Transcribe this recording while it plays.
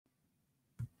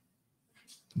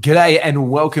G'day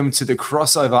and welcome to the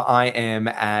crossover. I am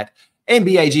at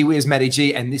NBAG, where's Matty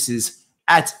G, and this is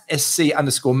at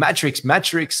SC_Mattrix.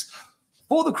 Mattrix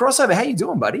for the crossover. How you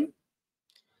doing, buddy?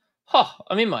 Oh,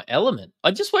 I'm in my element.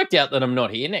 I just worked out that I'm not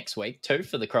here next week too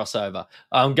for the crossover.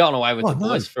 I'm going away with the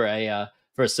boys for a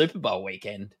Super Bowl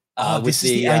weekend. This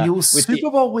is the annual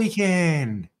Super Bowl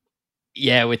weekend.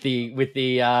 Yeah, with the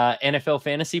NFL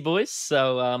fantasy boys.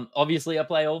 So obviously I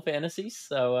play all fantasies.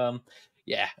 So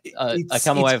I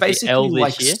come away with the L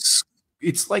this year.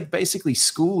 It's like basically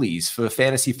schoolies for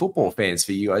fantasy football fans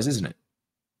for you guys, isn't it?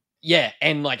 Yeah,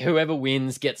 and like whoever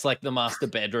wins gets like the master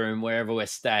bedroom wherever we're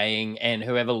staying, and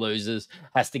whoever loses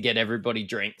has to get everybody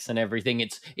drinks and everything.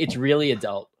 It's really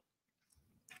adult.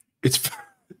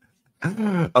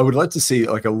 I would like to see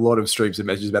like a lot of streams and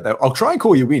messages about that. I'll try and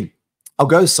call you in. I'll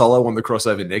go solo on the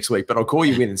crossover next week, but I'll call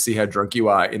you in and see how drunk you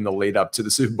are in the lead up to the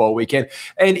Super Bowl weekend.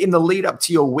 And in the lead up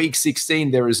to your week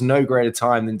 16, there is no greater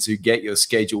time than to get your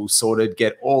schedule sorted,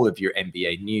 get all of your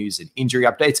NBA news and injury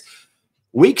updates.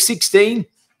 Week 16,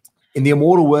 in the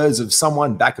immortal words of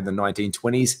someone back in the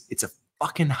 1920s, it's a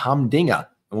fucking humdinger.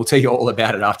 And we'll tell you all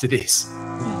about it after this.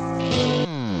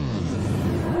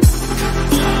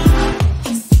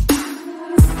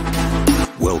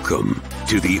 Welcome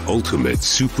to the ultimate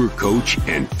super coach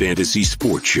and fantasy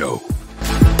sports show.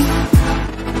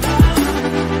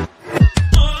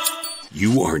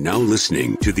 You are now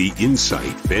listening to the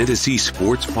Insight Fantasy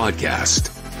Sports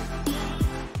Podcast.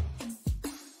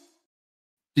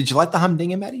 Did you like the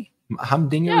humdinger, Matty?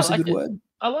 Humdinger is a good word.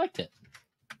 I liked it.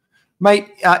 Mate,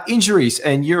 injuries,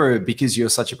 and because you're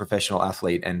such a professional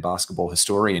athlete and basketball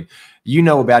historian, you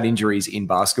know about injuries in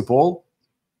basketball.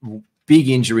 Big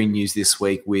injury news this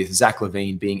week with Zach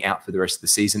LaVine being out for the rest of the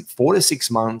season, 4 to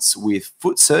 6 months with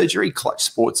foot surgery. Clutch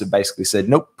Sports have basically said,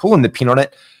 nope, pulling the pin on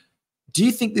it. Do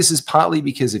you think this is partly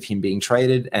because of him being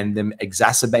traded and them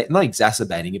not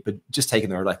exacerbating it, but just taking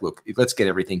the road like, look, let's get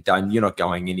everything done. You're not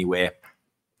going anywhere.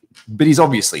 But he's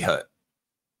obviously hurt.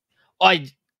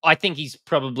 I think he's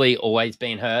probably always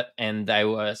been hurt and they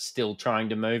were still trying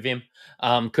to move him.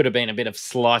 Could have been a bit of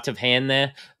sleight of hand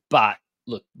there, but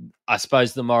look, I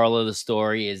suppose the moral of the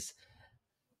story is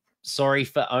sorry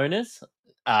for owners.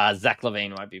 Zach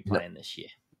LaVine won't be playing this year.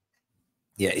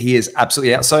 Yeah, he is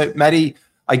absolutely out. So, Matty,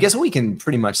 I guess what we can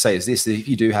pretty much say is this, that if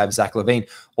you do have Zach LaVine,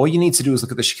 all you need to do is look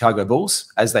at the Chicago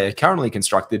Bulls as they are currently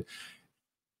constructed,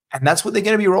 and that's what they're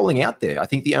going to be rolling out there. I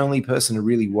think the only person to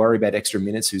really worry about extra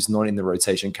minutes who's not in the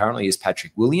rotation currently is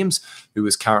Patrick Williams, who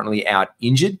is currently out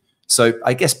injured. So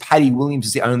I guess Patty Williams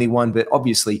is the only one, but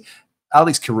obviously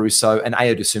Alex Caruso and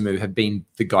Ayo Dosunmu have been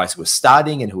the guys who are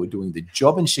starting and who are doing the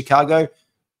job in Chicago.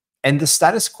 And the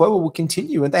status quo will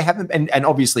continue. And they haven't. And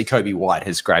obviously Kobe White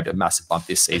has grabbed a massive bump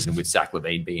this season with Zach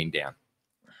LaVine being down.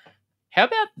 How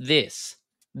about this?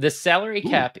 The salary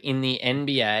cap in the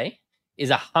NBA is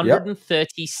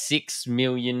 $136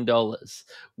 million.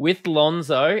 With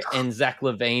Lonzo and Zach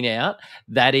LaVine out,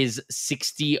 that is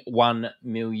 $61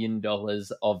 million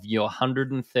of your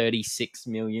 $136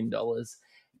 million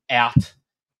out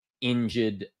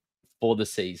injured for the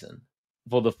season,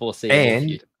 for the foreseeable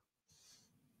future.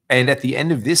 And at the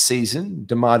end of this season,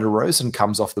 DeMar DeRozan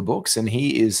comes off the books, and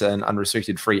he is an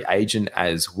unrestricted free agent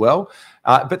as well.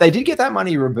 But they did get that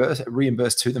money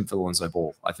reimbursed to them for Lonzo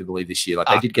Ball, I believe, this year. Like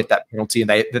they did get that penalty, and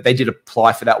they did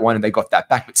apply for that one, and they got that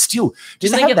back. But still,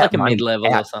 did they get like a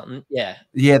mid-level or something? Yeah,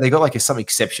 yeah, they got like some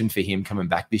exception for him coming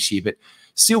back this year. But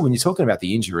still, when you're talking about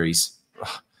the injuries,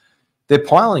 they're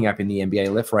piling up in the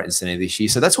NBA left, right, and center this year.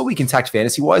 So that's what we can tax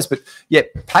fantasy-wise. But yeah,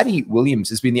 Patty Williams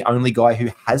has been the only guy who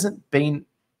hasn't been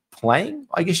playing,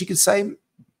 I guess you could say,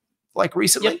 like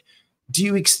recently.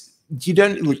 Yep.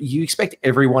 You expect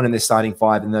everyone in their starting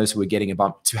five and those who are getting a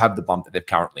bump to have the bump that they've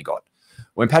currently got.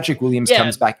 When Patrick Williams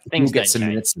comes back, he'll get some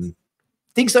minutes, and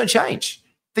things don't change.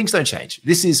 Things don't change.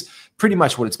 This is pretty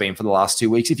much what it's been for the last 2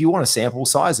 weeks. If you want a sample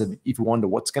size and if you wonder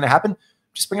what's going to happen,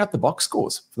 just bring up the box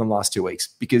scores for the last 2 weeks,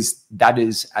 because that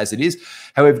is as it is.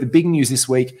 However, the big news this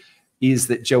week is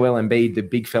that Joel Embiid, the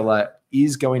big fella,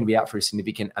 is going to be out for a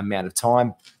significant amount of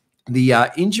time. The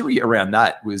injury around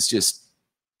that was just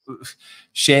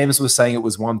Shams was saying it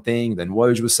was one thing, then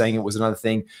Woj was saying it was another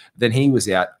thing, then he was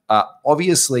out.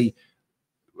 Obviously,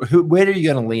 where are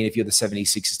you going to lean if you're the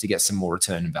 76ers to get some more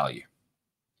return and value?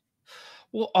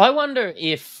 Well, I wonder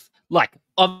if, like,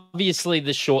 obviously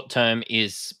the short term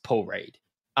is Paul Reed.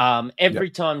 Every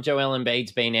time Joel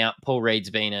Embiid's been out, Paul Reed's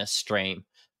been a stream.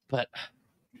 But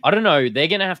I don't know. They're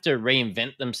going to have to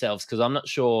reinvent themselves, because I'm not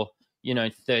sure,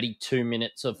 32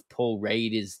 minutes of Paul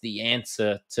Reed is the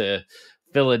answer to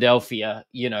Philadelphia,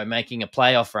 making a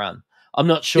playoff run. I'm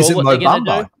not sure what they're going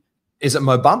to do. Is it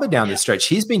Mo Bamba down the stretch?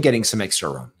 He's been getting some extra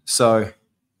run. So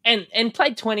and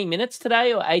played 20 minutes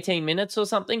today or 18 minutes or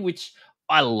something, which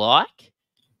I like.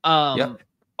 I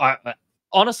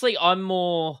honestly, I'm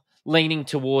more leaning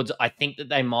towards, I think that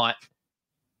they might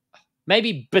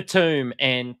maybe Batum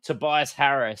and Tobias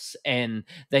Harris, and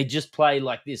they just play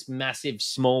like this massive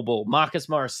small ball. Marcus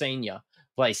Morris Sr.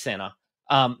 plays center.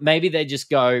 Maybe they just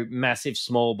go massive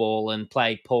small ball and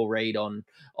play Paul Reed on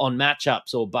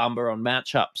matchups, or Bumba on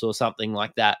matchups, or something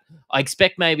like that. I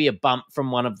expect maybe a bump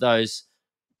from one of those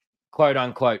quote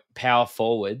unquote power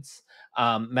forwards.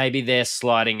 Maybe they're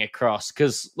sliding across,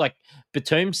 because like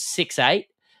Batum's 6'8".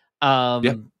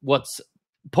 What's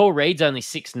Paul Reed's only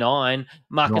 6'9".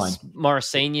 Marcus Morris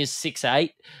Sr.'s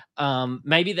 6'8".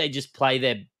 Maybe they just play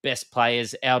their best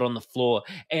players out on the floor.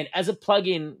 And as a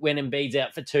plug-in, when Embiid's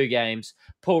out for 2 games,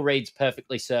 Paul Reed's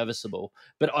perfectly serviceable.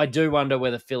 But I do wonder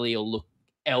whether Philly will look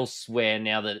elsewhere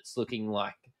now that it's looking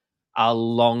like a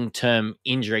long-term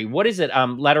injury. What is it?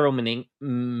 Lateral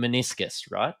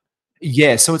meniscus, right?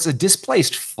 Yeah, so it's a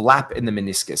displaced flap in the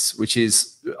meniscus, which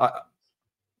is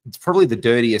it's probably the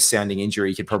dirtiest sounding injury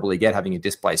you could probably get, having a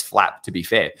displaced flap, to be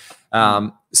fair.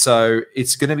 So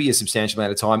it's going to be a substantial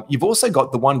amount of time. You've also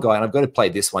got the one guy, and I've got to play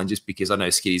this one just because I know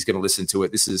Skiddy's going to listen to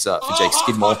it. This is for Jake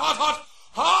Skidmore.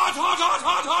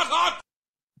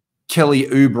 Kelly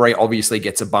Oubre obviously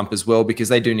gets a bump as well, because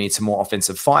they do need some more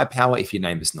offensive firepower if your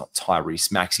name is not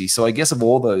Tyrese Maxey. So I guess of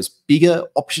all those bigger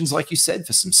options, like you said,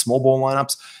 for some small ball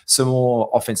lineups, some more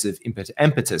offensive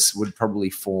impetus would probably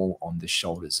fall on the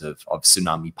shoulders of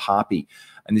Tsunami Papi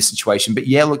in this situation. But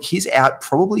yeah, look, he's out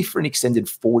probably for an extended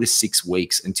 4 to 6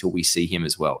 weeks until we see him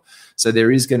as well. So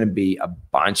there is going to be a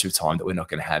bunch of time that we're not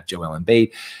going to have Joel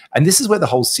Embiid. And this is where the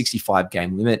whole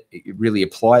 65-game limit really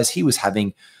applies. He was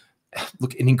having,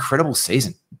 look, an incredible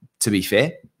season, to be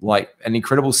fair, like an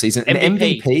incredible season, an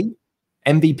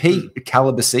MVP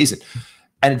caliber season,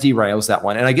 and it derails that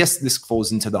one. And I guess this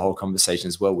falls into the whole conversation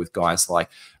as well with guys like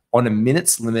on a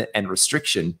minutes limit and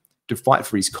restriction to fight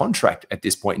for his contract at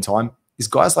this point in time is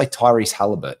guys like Tyrese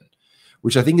Halliburton,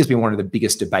 which I think has been one of the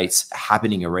biggest debates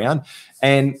happening around.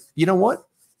 And you know what?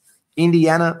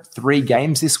 Indiana, 3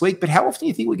 games this week, but how often do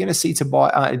you think we're going to see do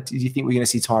you think we're going to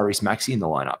see Tyrese Maxey in the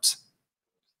lineups?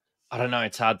 I don't know.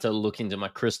 It's hard to look into my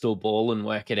crystal ball and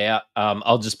work it out.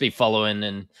 I'll just be following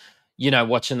and,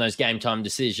 watching those game time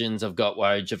decisions. I've got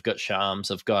Woj, I've got Shams,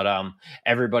 I've got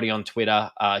everybody on Twitter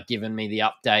giving me the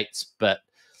updates. But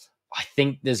I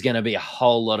think there's going to be a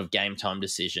whole lot of game time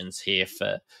decisions here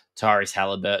for Tyrese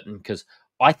Halliburton, because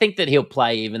I think that he'll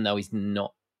play even though he's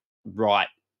not right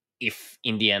if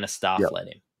Indiana staff let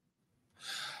him.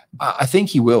 I think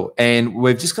he will. And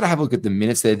we've just got to have a look at the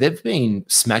minutes there. They've been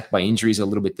smacked by injuries a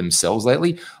little bit themselves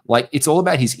lately. Like, it's all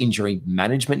about his injury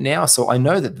management now. So I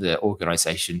know that the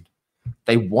organization,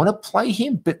 they want to play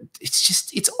him, but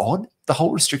it's odd. The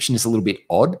whole restriction is a little bit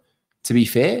odd, to be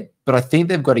fair. But I think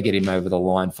they've got to get him over the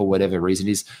line for whatever reason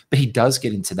it is. But he does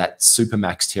get into that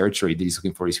supermax territory that he's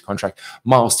looking for his contract.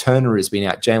 Miles Turner has been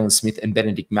out. Jalen Smith and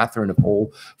Benedict Mathurin have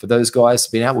all, for those guys,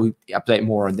 been out. We'll update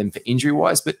more on them for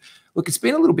injury-wise. But look, it's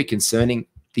been a little bit concerning,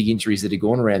 the injuries that have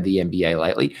gone around the NBA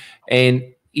lately. And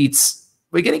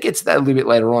we're going to get to that a little bit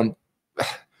later on.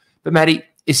 But, Matty,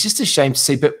 it's just a shame to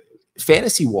see. But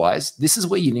fantasy-wise, this is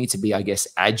where you need to be, I guess,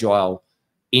 agile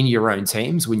in your own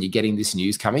teams when you're getting this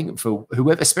news coming for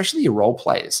whoever, especially your role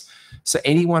players. So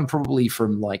anyone probably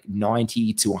from like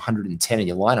 90 to 110 in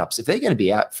your lineups, if they're going to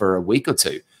be out for a week or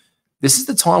two, this is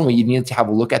the time where you need to have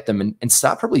a look at them and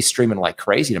start probably streaming like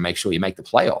crazy to make sure you make the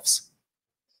playoffs.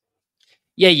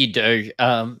 Yeah, you do.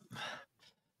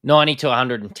 90 to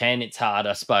 110, it's hard,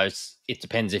 I suppose. It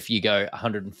depends if you go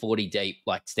 140 deep,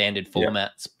 like standard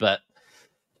formats. But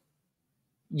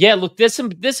yeah, look, there's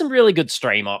some really good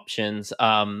stream options.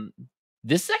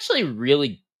 This is actually a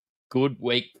really good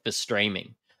week for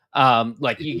streaming.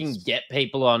 Like, you can get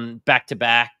people on back to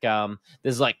back.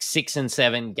 There's like 6 and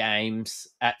 7 games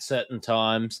at certain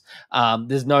times.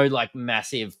 There's no like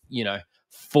massive,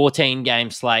 14 game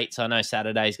slates. I know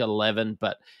Saturday's got 11,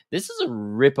 but this is a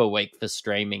ripper week for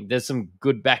streaming. There's some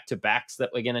good back to backs that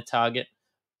we're going to target.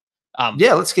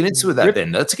 Yeah, let's get into that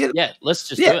then. Let's do it. Let's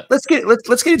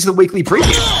get into the weekly preview.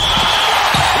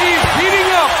 He's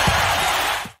heating up.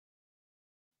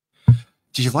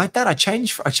 Did you like that? I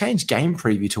changed game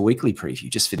preview to weekly preview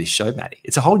just for this show, Matty.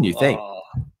 It's a whole new thing.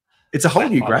 It's a whole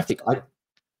new graphic.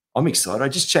 I'm excited. I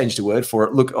just changed a word for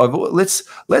it. Look,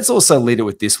 let's also lead it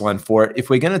with this one for it. If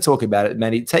we're going to talk about it,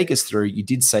 Matty, take us through. You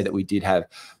did say that we did have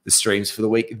the streams for the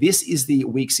week. This is the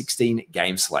Week 16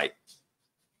 game slate.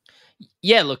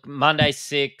 Yeah, look, Monday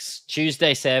 6,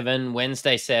 Tuesday 7,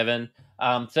 Wednesday 7.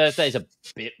 Thursday's a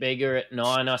bit bigger at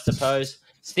 9, I suppose.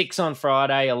 6 on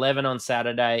Friday, 11 on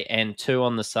Saturday, and 2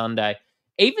 on the Sunday.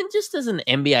 Even just as an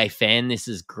NBA fan, this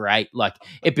is great. Like,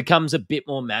 it becomes a bit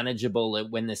more manageable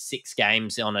when there's 6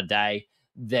 games on a day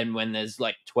than when there's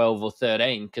like 12 or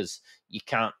 13, because you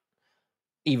can't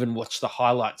even watch the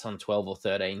highlights on 12 or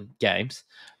 13 games.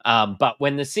 But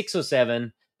when there's 6 or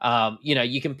 7,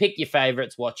 you can pick your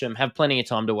favorites, watch them, have plenty of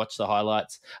time to watch the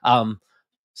highlights.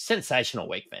 Sensational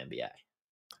week for NBA.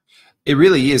 It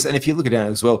really is. And if you look at it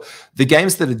as well, the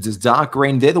games that are just dark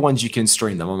green, they're the ones you can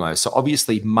stream them almost. So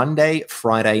obviously Monday,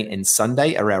 Friday, and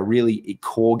Sunday are our really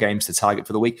core games to target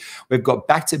for the week. We've got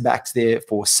back-to-backs there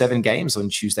for 7 games on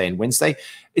Tuesday and Wednesday.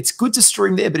 It's good to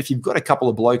stream there, but if you've got a couple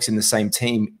of blokes in the same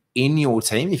team, in your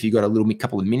team, if you've got a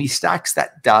couple of mini stacks,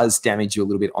 that does damage you a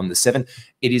little bit on the 7.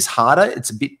 It is harder. It's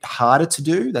a bit harder to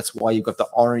do. That's why you've got the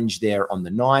orange there on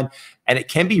the 9. And it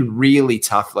can be really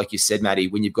tough, like you said, Matty,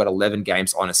 when you've got 11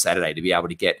 games on a Saturday to be able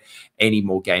to get any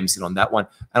more games in on that one.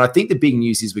 And I think the big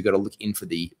news is we've got to look in for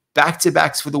the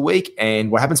back-to-backs for the week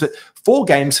and what happens. But 4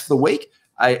 games for the week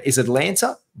is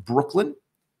Atlanta, Brooklyn,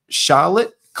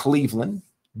 Charlotte, Cleveland,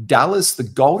 Dallas, the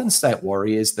Golden State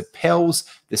Warriors, the Pels,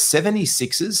 the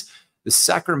 76ers, the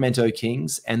Sacramento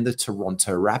Kings, and the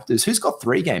Toronto Raptors. Who's got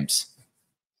 3 games?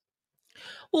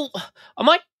 Well, I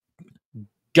might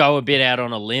go a bit out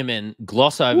on a limb and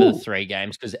gloss over the 3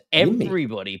 games, because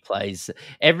everybody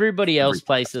else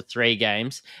plays the 3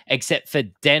 games except for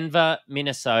Denver,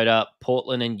 Minnesota,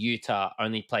 Portland, and Utah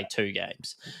only play 2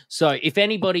 games. So if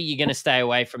anybody, you're going to stay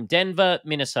away from Denver,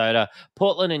 Minnesota,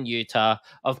 Portland, and Utah.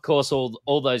 Of course,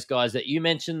 all those guys that you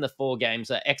mentioned, the 4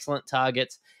 games are excellent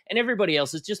targets, and everybody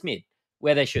else is just mid,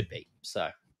 where they should be. So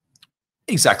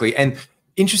exactly. And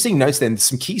interesting notes then,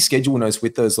 some key schedule notes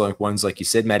with those ones, like you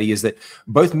said, Matty, is that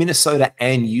both Minnesota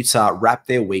and Utah wrap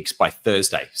their weeks by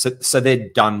Thursday. So they're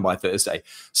done by Thursday.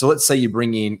 So let's say you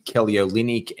bring in Kelly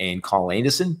Olynyk and Kyle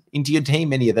Anderson into your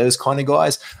team, any of those kind of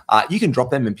guys, you can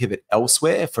drop them and pivot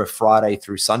elsewhere for Friday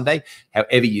through Sunday,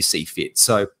 however you see fit.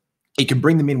 So you can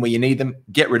bring them in where you need them,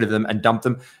 get rid of them, and dump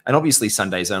them. And obviously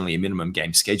Sunday is only a minimum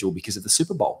game schedule because of the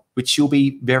Super Bowl, which you'll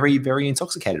be very, very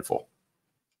intoxicated for.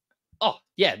 Oh,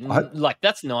 yeah. Like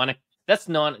that's 9. That's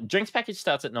 9. Drinks package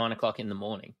starts at 9 o'clock in the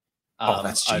morning.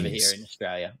 That's over here in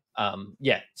Australia.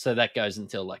 Yeah. So that goes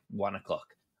until like 1 o'clock.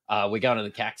 We're going to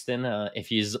the Caxton. If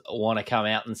you want to come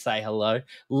out and say hello,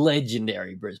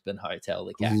 legendary Brisbane hotel,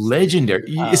 the Caxton.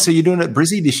 Legendary. So you're doing it at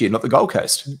Brizzy this year, not the Gold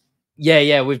Coast?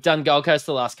 Yeah. We've done Gold Coast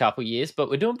the last couple of years, but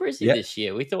we're doing Brizzy this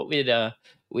year. We thought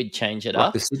we'd change it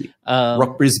up. The city.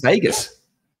 Rock Briz Vegas.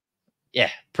 Yeah,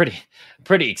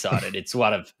 pretty excited. It's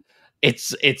one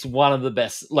of the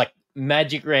best. Like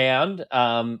Magic Round.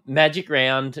 Magic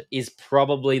Round is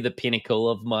probably the pinnacle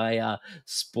of my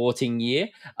sporting year,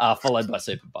 followed by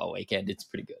Super Bowl weekend. It's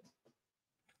pretty good.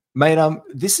 Mate,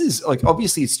 this is like,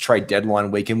 obviously it's trade deadline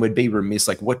week, and we'd be remiss.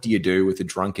 Like, what do you do with a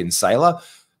drunken sailor?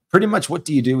 Pretty much what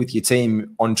do you do with your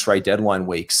team on trade deadline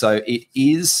week? So it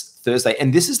is Thursday,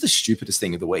 and this is the stupidest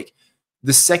thing of the week.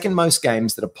 The second most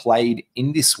games that are played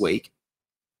in this week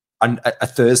are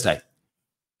Thursday.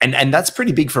 And that's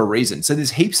pretty big for a reason. So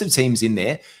there's heaps of teams in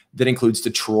there that includes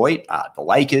Detroit, the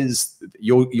Lakers,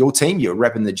 your team. You're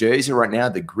repping the jersey right now,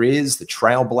 the Grizz, the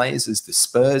Trailblazers, the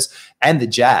Spurs, and the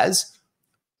Jazz.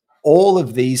 All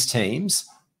of these teams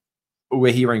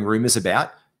we're hearing rumors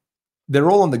about, they're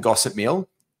all on the gossip mill.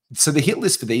 So the hit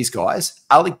list for these guys,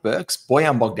 Alec Burks,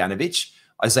 Bojan Bogdanovic,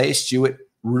 Isaiah Stewart,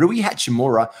 Rui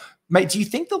Hachimura. Mate, do you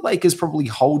think the Lakers probably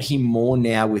hold him more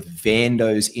now with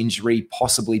Vando's injury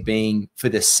possibly being for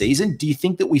the season? Do you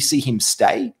think that we see him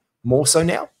stay more so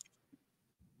now?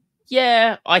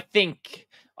 Yeah, I think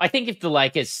if the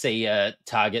Lakers see a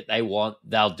target they want,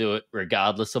 they'll do it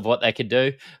regardless of what they could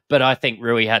do. But I think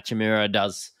Rui Hachimura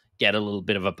does get a little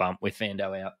bit of a bump with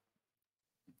Vando out.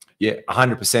 Yeah,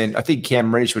 100%. I think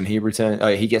Cam Reddish, when he returns,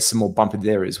 he gets some more bump in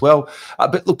there as well.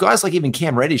 But look, guys like even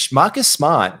Cam Reddish, Marcus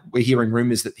Smart, we're hearing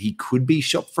rumors that he could be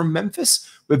shopped from Memphis.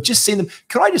 We've just seen them.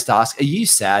 Can I just ask, are you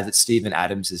sad that Steven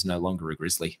Adams is no longer a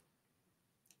Grizzly?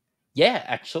 Yeah,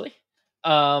 actually.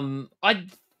 I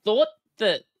thought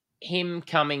that him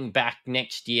coming back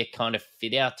next year kind of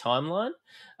fit our timeline.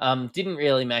 Didn't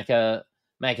really make a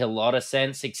lot of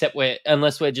sense, except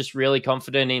unless we're just really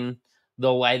confident in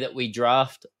the way that we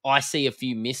draft. I see a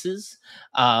few misses,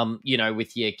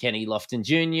 with your Kenny Lofton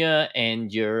Jr.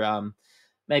 and your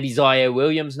maybe Zaire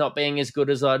Williams not being as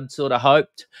good as I'd sort of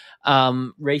hoped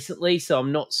recently. So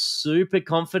I'm not super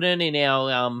confident in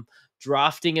our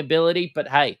drafting ability. But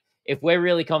hey, if we're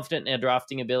really confident in our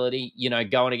drafting ability,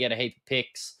 going to get a heap of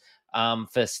picks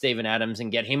for Steven Adams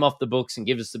and get him off the books and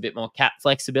give us a bit more cap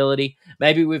flexibility.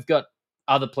 Maybe we've got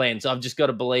other plans. I've just got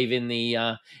to believe in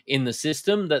the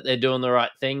system that they're doing the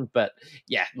right thing. But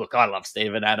yeah, look, I love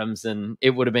Steven Adams, and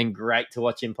it would have been great to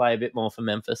watch him play a bit more for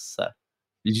Memphis. So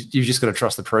you've just got to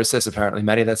trust the process, apparently,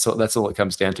 Matty. That's all it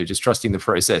comes down to, just trusting the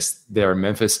process there in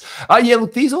Memphis. Yeah,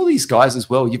 look, all these guys as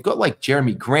well. You've got like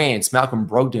Jeremy Grants, Malcolm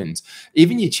Brogdons,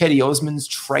 even your Chetty Osmonds,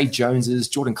 Trey Joneses,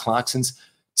 Jordan Clarksons,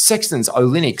 Sextons,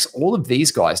 Olynix, all of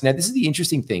these guys. Now, this is the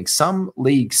interesting thing. Some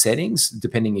league settings,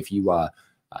 depending if you are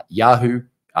Yahoo,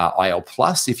 IL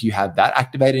Plus, if you have that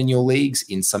activated in your leagues,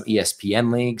 in some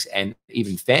ESPN leagues, and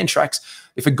even Fantrax,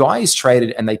 if a guy is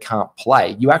traded and they can't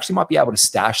play, you actually might be able to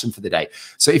stash them for the day.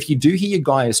 So if you do hear your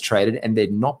guy is traded and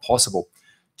they're not possible,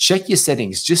 check your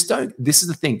settings. Just don't, this is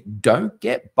the thing, don't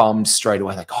get bummed straight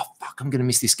away like, oh, fuck, I'm going to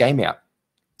miss this game out.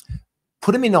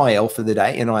 Put them in IL for the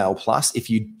day, in IL Plus, if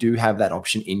you do have that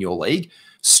option in your league.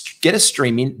 Get a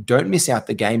stream in. Don't miss out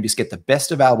the game. Just get the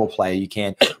best available player you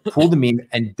can. Pull them in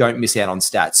and don't miss out on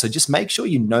stats. So just make sure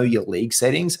you know your league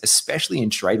settings, especially in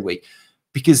trade week,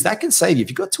 because that can save you. If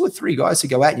you've got 2 or 3 guys to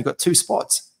go out and you've got 2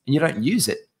 spots and you don't use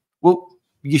it, well,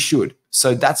 you should.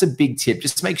 So that's a big tip.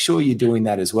 Just make sure you're doing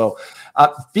that as well.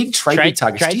 Big trade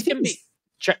targets.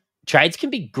 Trades can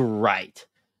be great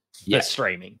for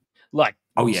streaming. Like,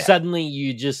 suddenly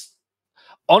you just,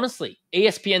 honestly,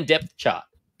 ESPN depth chart,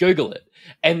 Google it,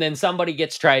 and then somebody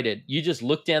gets traded. You just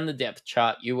look down the depth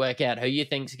chart, you work out who you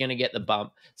think is going to get the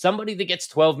bump. Somebody that gets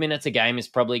 12 minutes a game is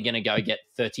probably going to go get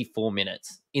 34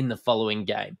 minutes in the following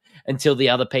game until the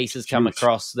other pieces come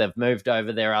across. They've moved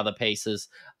over their other pieces.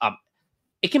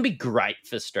 It can be great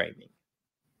for streaming.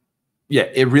 Yeah,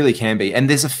 it really can be.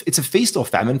 And it's a feast or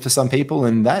famine for some people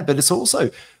in that, but it's also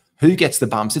who gets the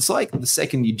bumps. It's like the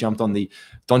second you jumped on the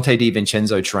Dante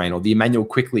DiVincenzo train or the Emmanuel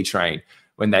Quickly train,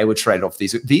 when they were traded off,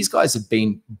 these guys have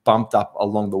been bumped up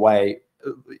along the way.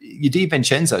 Your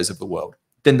DiVincenzos of the world,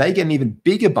 then they get an even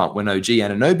bigger bump when OG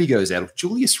Anunoby goes out, or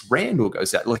Julius Randle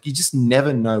goes out. Like, you just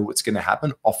never know what's going to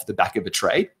happen off the back of a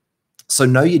trade. So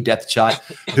know your depth chart.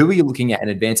 Who are you looking at in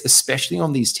advance, especially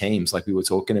on these teams like we were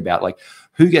talking about? Like,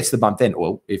 who gets the bump then?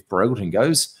 Well, if Brogdon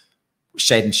goes,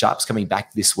 Shaden Sharp's coming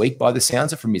back this week by the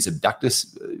sounds of from his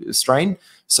abductus strain.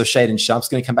 So Shaden Sharp's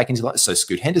going to come back into life. So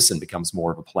Scoot Henderson becomes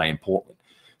more of a play in Portland.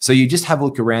 So you just have a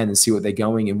look around and see what they're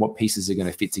going and what pieces are going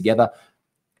to fit together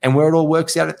and where it all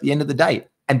works out at the end of the day.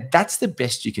 And that's the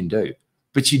best you can do.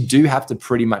 But you do have to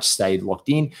pretty much stay locked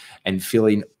in and fill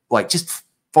in, like, just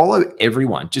follow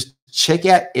everyone. Just check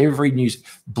out every news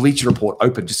Bleacher Report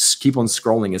open. Just keep on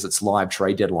scrolling as it's live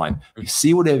trade deadline.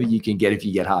 See whatever you can get if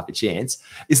you get half a chance.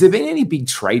 Is there been any big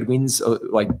trade wins or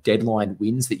like deadline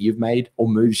wins that you've made or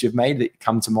moves you've made that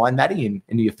come to mind, Matty,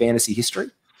 in your fantasy history?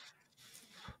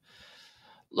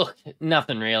 Look,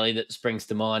 nothing really that springs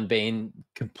to mind being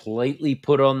completely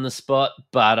put on the spot,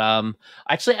 but I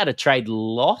actually had a trade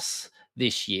loss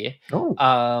this year,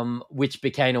 which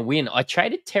became a win. I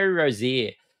traded Terry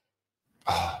Rozier.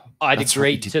 I'd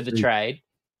agreed to the trade,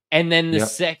 and then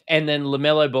and then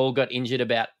LaMelo Ball got injured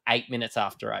about 8 minutes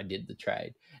after I did the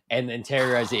trade, and then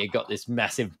Terry Rozier got this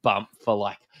massive bump for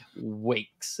like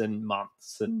weeks and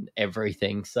months and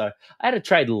everything. So I had a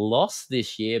trade loss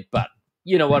this year, but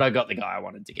you know what? I got the guy I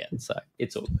wanted to get, so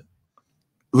it's all good.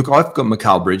 Look, I've got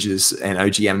Mikal Bridges and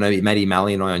OG Anunoby, Matty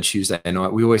Malley and I on Tuesday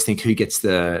night. We always think who gets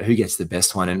the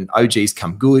best one, and OG's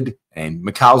come good and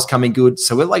Mikal's coming good.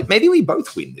 So we're like, maybe we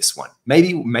both win this one.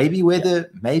 Maybe we're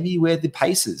the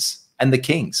Pacers and the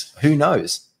Kings. Who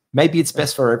knows? Maybe it's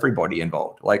best for everybody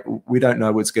involved. Like, we don't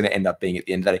know what's going to end up being at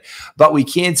the end of the day. But we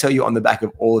can tell you on the back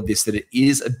of all of this that it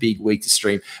is a big week to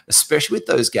stream, especially with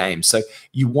those games. So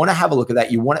you want to have a look at that.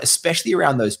 You want to, especially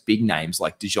around those big names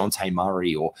like DeJounte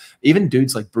Murray or even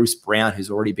dudes like Bruce Brown,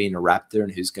 who's already been a Raptor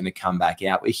and who's going to come back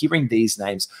out. We're hearing these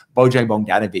names, Bojan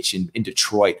Bogdanovic in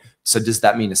Detroit. So does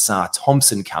that mean Asar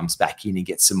Thompson comes back in and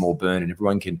gets some more burn and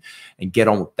everyone can get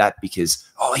on with that because,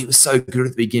 he was so good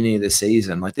at the beginning of the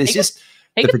season. Like, there's just...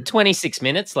 He got 26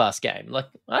 minutes last game. Like,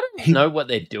 I don't know what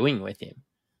they're doing with him.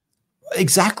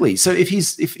 Exactly. So if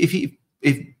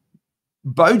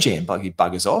Bojan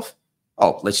buggers off,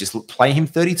 let's just play him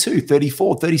 32,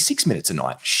 34, 36 minutes a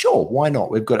night. Sure, why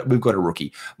not? We've got a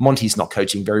rookie. Monty's not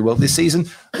coaching very well this season.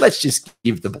 Let's just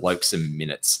give the bloke some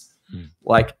minutes.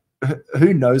 Like,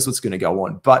 who knows what's going to go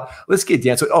on? But let's get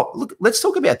down to it. Look, let's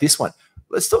talk about this one.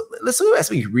 Let's talk about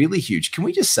something really huge. Can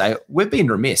we just say we've been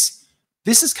remiss?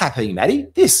 This is happening, Matty.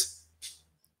 This.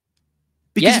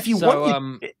 Because if you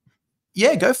want...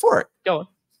 go for it. Go on.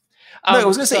 I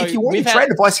was going to say, if you want your trade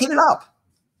advice, hit it up.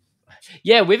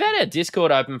 Yeah, we've had our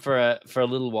Discord open for a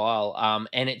little while,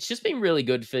 and it's just been really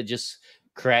good for just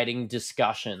creating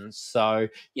discussions. So,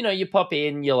 you know, you pop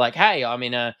in, you're like, hey, I'm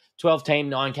in a 12-team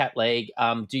 9-cap league.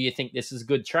 Do you think this is a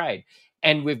good trade?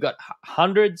 And we've got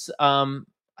hundreds. I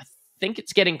think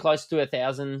it's getting close to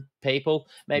 1,000 people,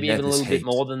 maybe even a little bit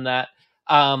more than that.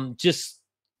 Just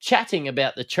chatting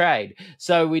about the trade.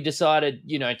 So we decided,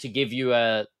 you know, to give you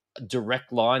a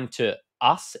direct line to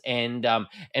us and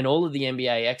all of the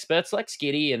NBA experts like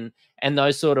Skitty and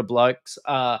those sort of blokes.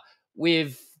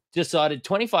 We've decided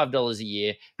 $25 a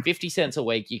year, 50 cents a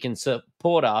week. You can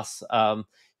support us.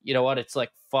 You know what? It's like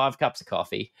 5 cups of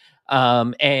coffee.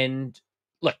 And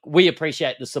look, we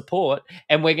appreciate the support,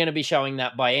 and we're going to be showing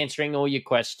that by answering all your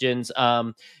questions,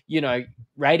 you know,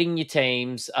 rating your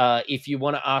teams. If you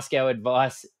want to ask our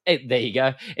advice, there you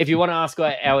go. If you want to ask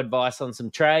our advice on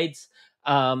some trades,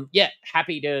 yeah,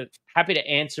 happy to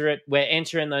answer it. We're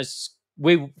answering those.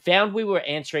 We found we were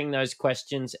answering those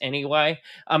questions anyway.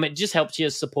 It just helps you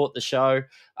support the show.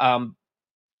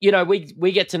 You know,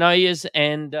 we get to know yous,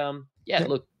 and yeah,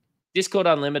 look, Discord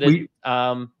Unlimited.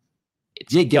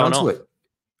 It's get onto it.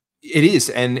 It is,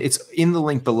 and it's in the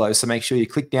link below, so make sure you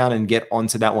click down and get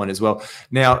onto that one as well.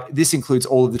 Now, this includes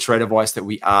all of the trade advice that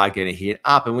we are going to hit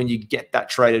up, and when you get that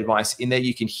trade advice in there,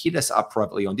 you can hit us up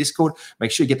privately on Discord.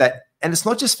 Make sure you get that, and it's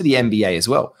not just for the NBA as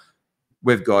well.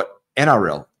 We've got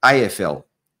NRL, AFL,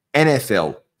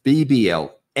 NFL,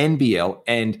 BBL, NBL,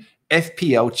 and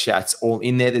FPL chats all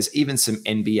in there. There's even some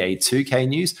NBA 2K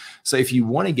news. So if you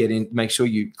want to get in, make sure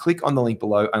you click on the link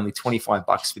below. Only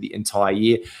 $25 for the entire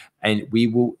year, and we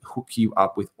will hook you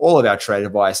up with all of our trade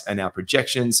advice and our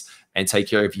projections and take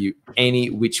care of you any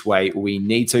which way we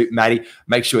need to. Maddie,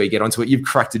 make sure you get onto it. You've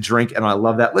cracked a drink, and I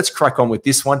love that. Let's crack on with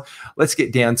this one. Let's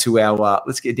get down to our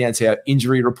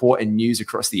injury report and news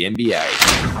across the NBA.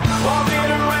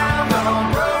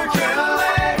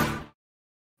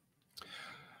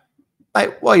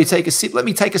 Mate, while you take a sip, let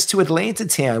me take us to Atlanta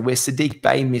town, where Saddiq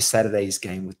Bey missed Saturday's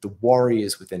game with the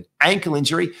Warriors with an ankle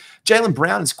injury. Jaylen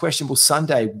Brown is questionable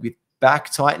Sunday with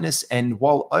back tightness. And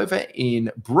while over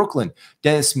in Brooklyn,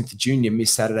 Dennis Smith Jr.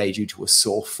 missed Saturday due to a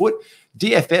sore foot.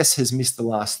 DFS has missed the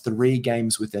last 3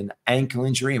 games with an ankle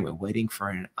injury, and we're waiting for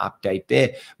an update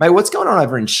there. Mate, what's going on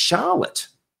over in Charlotte?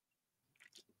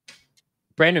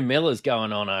 Brandon Miller's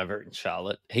going on over in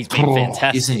Charlotte. He's been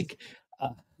fantastic.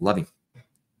 Love him.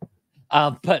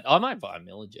 But I might buy a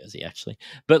Miller jersey, actually.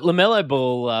 But LaMelo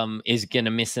Ball is going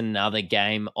to miss another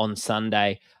game on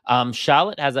Sunday.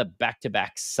 Charlotte has a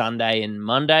back-to-back Sunday and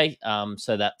Monday.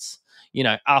 So that's, you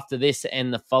know, after this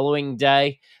and the following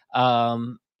day.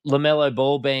 LaMelo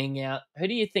Ball being out. Who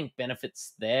do you think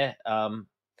benefits there?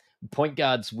 Point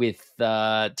guards with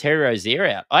Terry Rozier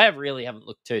out. I really haven't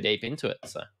looked too deep into it,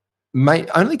 so. Mate,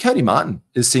 only Cody Martin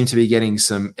seemed to be getting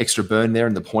some extra burn there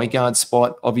in the point guard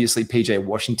spot. Obviously, PJ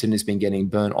Washington has been getting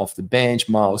burn off the bench.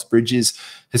 Miles Bridges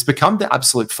has become the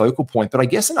absolute focal point. But I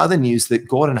guess in other news that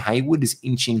Gordon Hayward is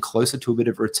inching closer to a bit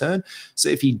of a return. So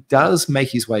if he does make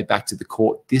his way back to the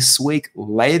court this week,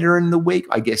 later in the week,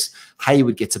 I guess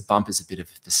Hayward gets a bump as a bit of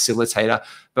a facilitator.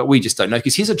 But we just don't know,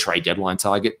 because he's a trade deadline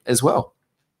target as well.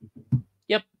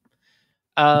 Yep.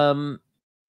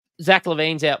 Zach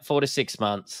LaVine's out 4 to 6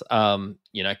 months.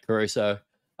 You know, Caruso.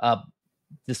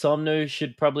 Desomnu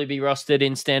should probably be rostered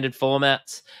in standard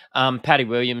formats. Patty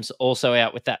Williams also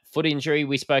out with that foot injury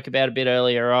we spoke about a bit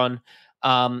earlier on.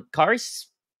 Kyrie's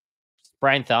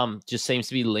sprained thumb just seems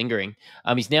to be lingering.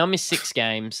 He's now missed 6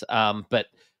 games, but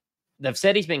they've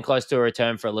said he's been close to a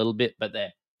return for a little bit, but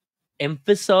they're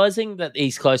emphasizing that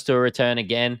he's close to a return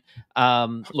again.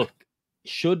 Look,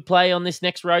 should play on this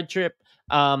next road trip.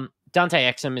 Dante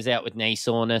Exum is out with knee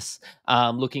soreness,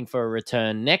 looking for a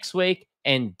return next week.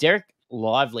 And Derek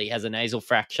Lively has a nasal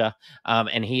fracture,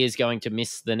 and he is going to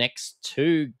miss the next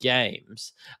 2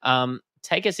 games.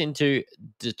 Take us into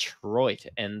Detroit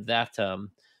and that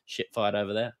shit fight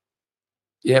over there.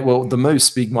 Yeah, well, the Moose,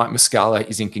 Big Mike Muscala,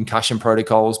 is in concussion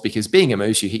protocols because being a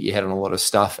Moose, you hit your head on a lot of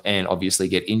stuff and obviously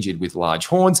get injured with large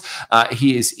horns.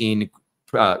 He is in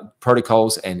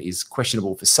protocols and is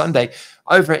questionable for Sunday.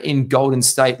 Over in Golden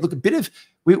State, look,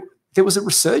 there was a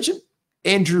resurgent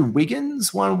Andrew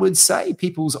Wiggins, one would say.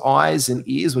 People's eyes and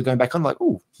ears were going back on like,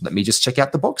 oh, let me just check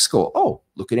out the box score. Oh,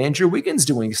 look at Andrew Wiggins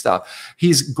doing stuff.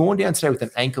 He's gone down today with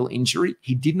an ankle injury.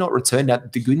 He did not return. Now,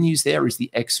 the good news there is the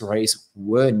x-rays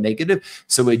were negative,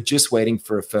 so we're just waiting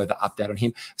for a further update on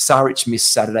him. Saric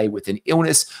missed Saturday with an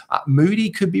illness.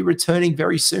 Moody could be returning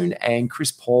very soon, and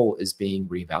Chris Paul is being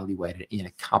reevaluated in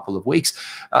a couple of weeks.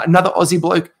 Another Aussie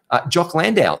bloke, Jock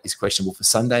Landau, is questionable for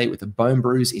Sunday with a bone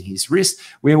bruise in his wrist.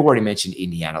 We already mentioned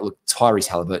Indiana. Look, Tyrese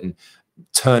Halliburton,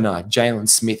 Turner, Jalen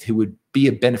Smith, who would be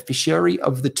a beneficiary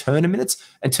of the Turner minutes.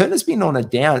 And Turner's been on a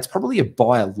down. It's probably a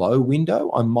buy low window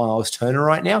on Miles Turner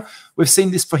right now. We've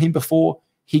seen this for him before.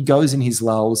 He goes in his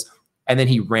lulls and then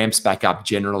he ramps back up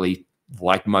generally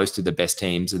like most of the best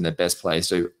teams and the best players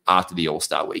do after the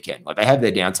All-Star weekend. Like they have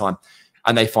their downtime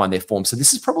and they find their form. So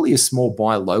this is probably a small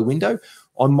buy low window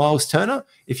on Miles Turner.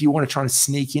 If you want to try and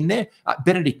sneak in there,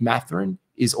 Benedict Mathurin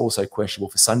is also questionable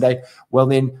for Sunday. Well,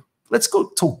 then let's go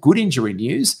talk good injury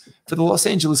news for the Los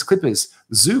Angeles Clippers.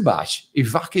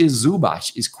 Ivica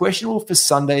Zubac is questionable for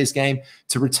Sunday's game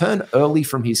to return early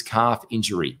from his calf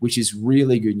injury, which is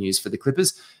really good news for the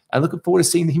Clippers. And looking forward to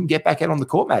seeing him get back out on the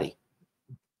court, Matty.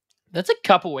 That's a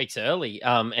couple weeks early,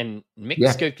 and Mick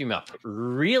scooped him up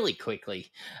really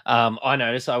quickly. I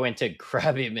noticed. I went to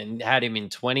grab him and had him in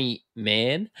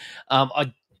 20-man.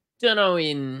 I don't know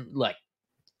in like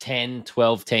 10,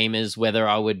 12 teamers whether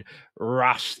I would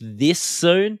rush this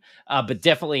soon, but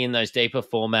definitely in those deeper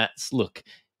formats. Look,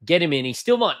 get him in. He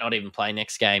still might not even play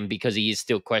next game because he is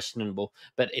still questionable,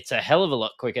 but it's a hell of a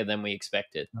lot quicker than we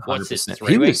expected. 100%. What's this,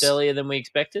 3 weeks earlier than we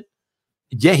expected?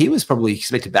 Yeah, he was probably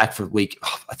expected back for week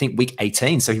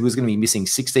 18. So he was going to be missing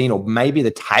 16 or maybe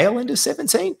the tail end of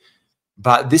 17.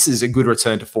 But this is a good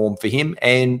return to form for him.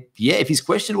 And yeah, if he's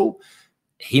questionable,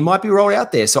 he might be rolled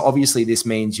out there. So obviously this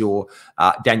means your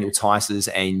Daniel Tice's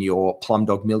and your Plum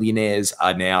Dog Millionaires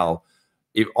are now,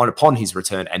 upon his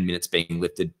return and minutes being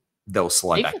lifted, they'll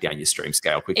slide back down your stream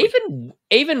scale quickly.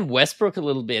 Even Westbrook a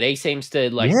little bit. He seems to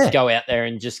go out there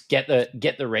and just get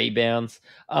the rebounds.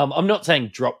 I'm not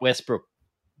saying drop Westbrook,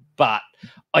 but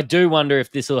I do wonder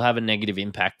if this will have a negative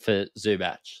impact for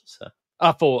Zubac.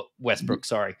 For Westbrook,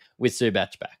 sorry, with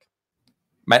Zubac back.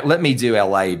 Mate, let me do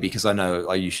LA because I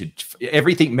know you should.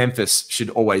 Everything Memphis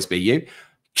should always be you.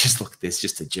 Just look, there's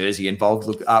just a jersey involved.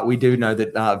 Look, we do know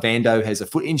that Vando has a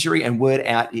foot injury, and word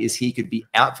out is he could be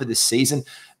out for this season.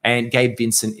 And Gabe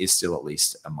Vincent is still at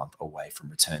least a month away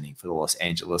from returning for the Los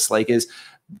Angeles Lakers.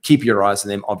 Keep your eyes on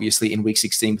them, obviously, in week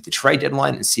 16 with the trade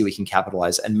deadline and see if we can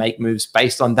capitalize and make moves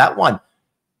based on that one.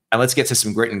 And let's get to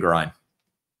some grit and grind.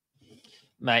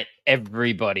 Mate,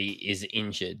 everybody is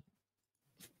injured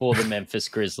for the Memphis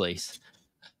Grizzlies.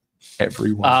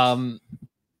 Everyone.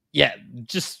 Yeah,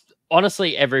 just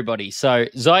honestly, everybody. So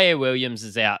Zaire Williams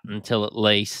is out until at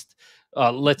least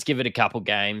let's give it a couple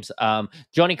games.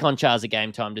 Johnny Conchar's a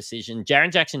game time decision. Jaren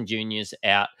Jackson Jr.'s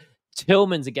out.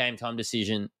 Tillman's a game time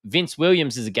decision. Vince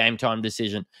Williams is a game time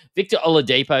decision. Victor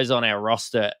Oladipo's on our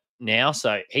roster now,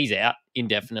 so he's out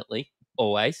indefinitely,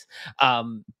 always.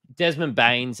 Desmond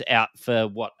Bane's out for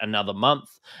another month.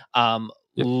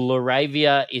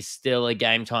 Laravia is still a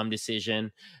game time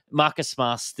decision. Marcus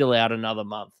Smart's still out another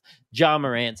month. Ja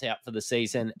Morant's out for the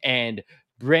season, and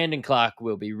Brandon Clark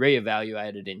will be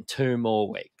reevaluated in 2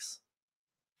 more weeks.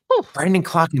 Whew. Brandon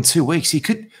Clark in 2 weeks. You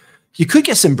could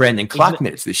get some Brandon Clark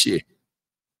minutes this year.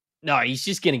 No, he's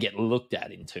just going to get looked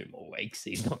at in 2 more weeks.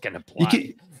 He's not going to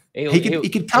play. He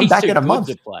could come back in a month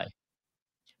to play.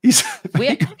 He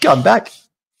could come back.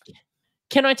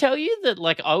 Can I tell you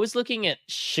that, I was looking at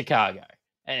Chicago,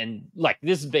 and,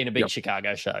 this has been a big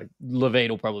Chicago show. LaVine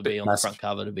will probably be on the front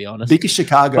cover, to be honest. Biggest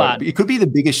Chicago. But it could be the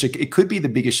biggest. It could be the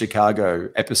biggest Chicago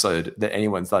episode that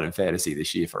anyone's done in fantasy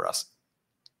this year for us.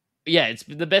 Yeah, it's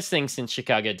the best thing since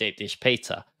Chicago deep dish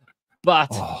pizza.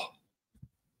 But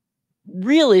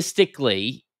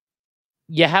realistically,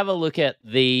 you have a look at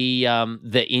the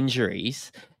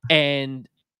injuries, and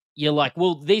you're like,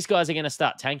 well, these guys are going to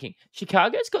start tanking.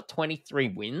 Chicago's got 23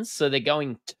 wins, so they're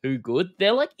going too good.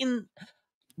 They're in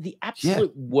the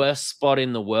absolute worst spot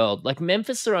in the world.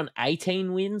 Memphis are on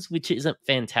 18 wins, which isn't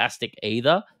fantastic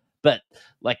either. But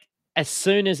as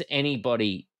soon as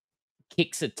anybody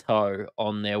kicks a toe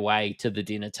on their way to the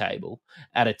dinner table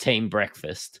at a team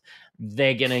breakfast,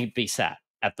 they're going to be sat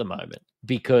at the moment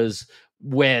because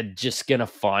we're just going to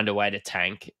find a way to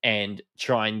tank and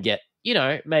try and get,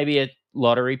 maybe a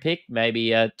lottery pick,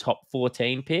 maybe a top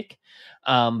 14 pick.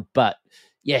 But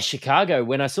yeah, Chicago,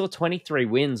 when I saw 23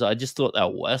 wins, I just thought they were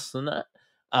worse than that.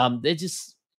 They're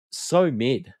just so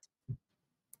mid.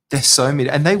 They're so mid.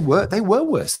 And they were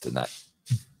worse than that.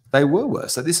 They were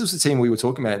worse. So this was the team we were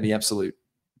talking about in the absolute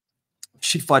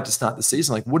shit fight to start the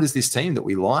season. What is this team that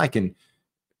we like? And,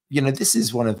 this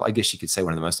is one of, I guess you could say,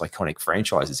 one of the most iconic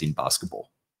franchises in basketball.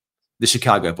 The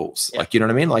Chicago Bulls. Yeah. You know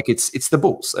what I mean? It's the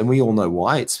Bulls. And we all know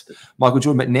why. It's Michael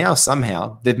Jordan. But now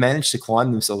somehow they've managed to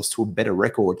climb themselves to a better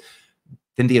record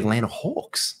than the Atlanta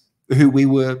Hawks, who we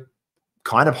were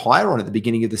kind of higher on at the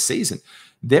beginning of the season.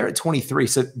 They're at 23.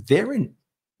 So they're going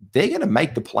to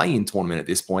make the play-in tournament at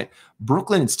this point.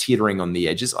 Brooklyn is teetering on the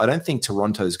edges. I don't think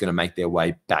Toronto is going to make their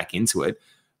way back into it.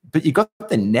 But you got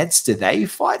the Nets. Do they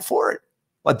fight for it?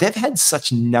 Like, they've had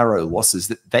such narrow losses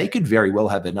that they could very well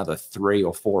have another 3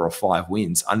 or 4 or 5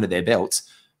 wins under their belts,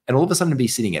 and all of a sudden be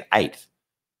sitting at 8th,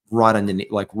 right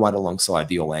underneath, like right alongside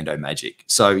the Orlando Magic.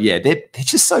 So yeah, they're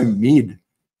just so mid.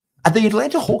 Are the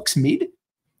Atlanta Hawks mid?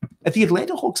 Are the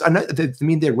Atlanta Hawks? I know. I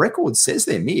mean, their record says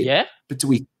they're mid. Yeah, but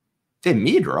they're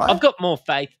mid, right? I've got more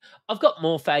faith. I've got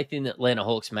more faith in Atlanta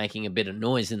Hawks making a bit of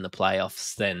noise in the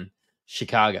playoffs than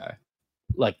Chicago.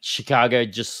 Like, Chicago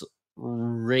just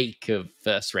reek of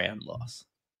first round loss.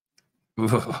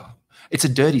 It's a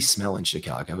dirty smell in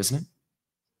Chicago, isn't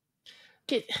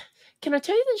it? Can I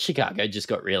tell you that Chicago just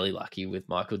got really lucky with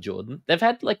Michael Jordan? They've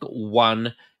had like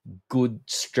one good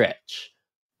stretch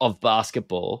of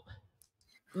basketball,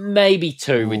 maybe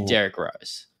 2 with Derrick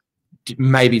Rose.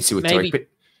 Maybe 2 with Derrick, but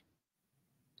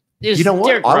you know what?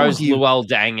 Derrick Rose, Luol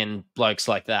Deng, and blokes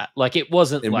like that. Like, it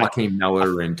wasn't and like Joakim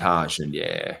Noah and Taj, and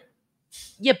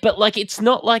yeah, but like, it's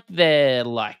not like they're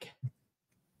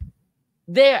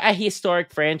a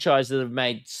historic franchise that have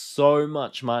made so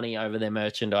much money over their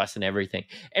merchandise and everything.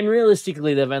 And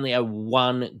realistically, they've only had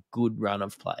one good run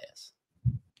of players.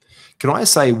 Can I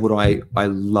say what I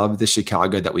love the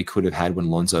Chicago that we could have had when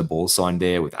Lonzo Ball signed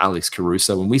there with Alex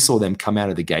Caruso, when we saw them come out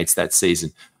of the gates that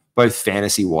season, both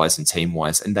fantasy-wise and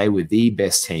team-wise, and they were the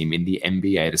best team in the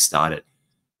NBA to start it.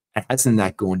 And hasn't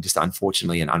that gone just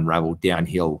unfortunately and unraveled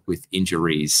downhill with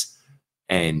injuries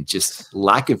and just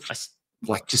lack of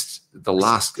just the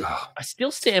last. I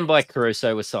still stand by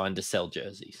Caruso was signed to sell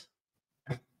jerseys.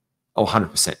 Oh,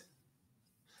 100%.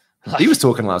 He was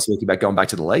talking last week about going back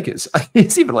to the Lakers.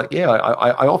 It's even like, yeah,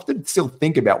 I often still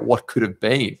think about what could have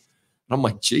been. And I'm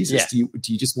like, Jesus, do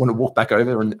you just want to walk back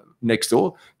over and next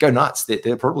door? Go nuts.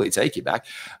 They'll probably take you back.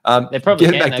 They probably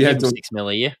can. They give him $6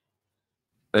 million a year.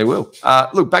 They will.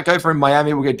 Look, back over in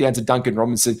Miami, we'll get down to Duncan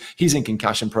Robinson. He's in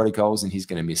concussion protocols, and he's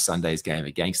going to miss Sunday's game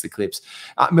against the Clips.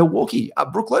 Milwaukee,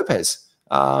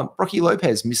 Brocky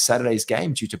Lopez missed Saturday's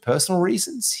game due to personal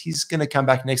reasons. He's going to come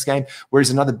back next game, whereas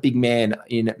another big man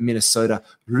in Minnesota,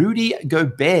 Rudy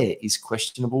Gobert, is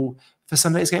questionable for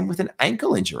Sunday's game with an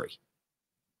ankle injury.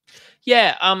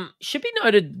 Yeah, should be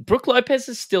noted, Brook Lopez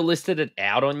is still listed at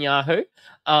out on Yahoo.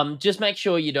 Just make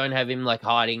sure you don't have him like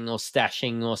hiding or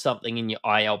stashing or something in your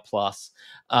IL plus.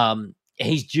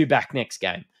 He's due back next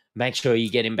game. Make sure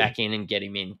you get him back in and get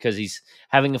him in because he's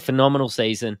having a phenomenal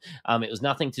season. It was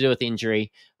nothing to do with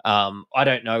injury. I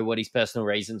don't know what his personal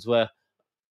reasons were.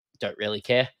 Don't really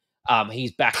care.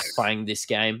 He's back playing this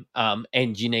game,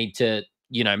 and you need to,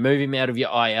 move him out of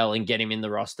your IL and get him in the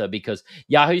roster because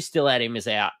Yahoo still had him as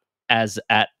out as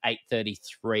at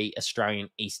 8:33 Australian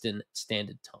Eastern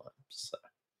Standard Time. So.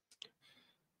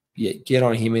 Yeah, get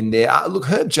on him in there. Look,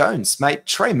 Herb Jones, mate,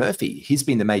 Trey Murphy, he's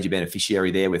been the major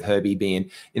beneficiary there with Herbie being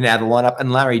in and out of the lineup.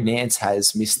 And Larry Nance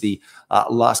has missed the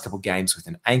last couple of games with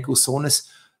an ankle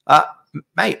soreness.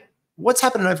 Mate, what's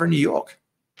happening over in New York?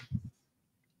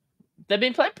 They've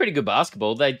been playing pretty good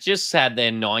basketball. They just had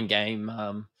their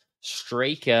 9-game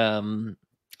streak,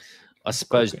 I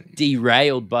suppose,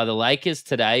 derailed by the Lakers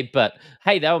today. But,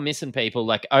 hey, they were missing people.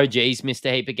 Like, OG's missed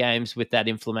a heap of games with that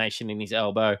inflammation in his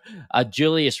elbow.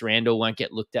 Julius Randle won't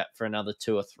get looked at for another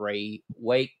 2 or 3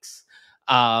 weeks.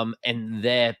 And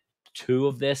they're 2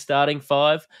 of their starting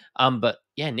 5. But,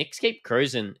 yeah, Knicks keep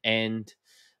cruising. And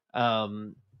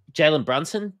Jalen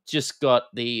Brunson just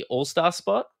got the All-Star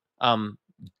spot.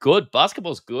 Good.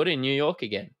 Basketball's good in New York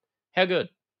again. How good?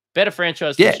 Better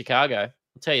franchise than Chicago.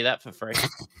 I'll tell you that for free.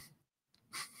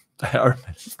 They are a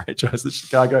better franchise than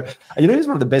Chicago. And who's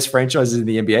one of the best franchises in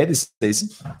the NBA this season?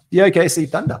 The OKC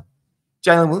Thunder.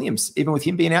 Jalen Williams, even with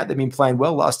him being out, they've been playing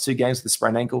well last 2 games with a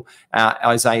sprained ankle.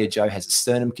 Isaiah Joe has a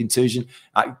sternum contusion.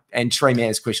 And Trey Mann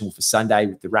is questionable for Sunday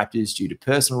with the Raptors due to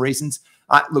personal reasons.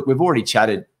 Look, we've already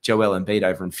chatted Joel Embiid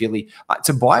over in Philly.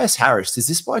 Tobias Harris, does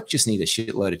this bloke just need a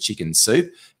shitload of chicken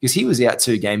soup? Because he was out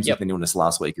 2 games with an illness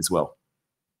last week as well.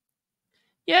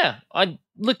 Yeah, I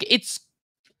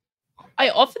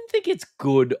often think it's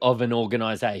good of an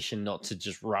organization not to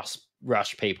just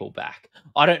rush people back.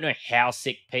 I don't know how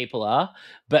sick people are,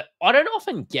 but I don't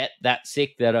often get that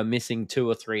sick that are missing 2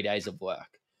 or 3 days of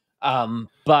work.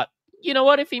 But you know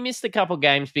what? If he missed a couple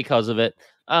games because of it,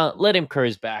 let him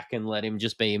cruise back and let him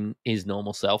just be his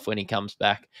normal self when he comes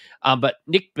back. But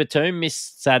Nick Batum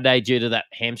missed Saturday due to that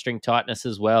hamstring tightness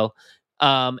as well.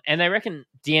 And they reckon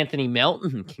DeAnthony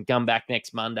Melton can come back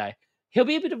next Monday. He'll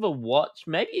be a bit of a watch,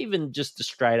 maybe even just a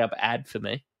straight up ad for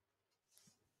me.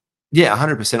 Yeah,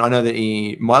 100%. I know that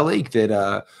in my league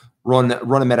that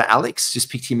Ronameta Alex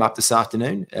just picked him up this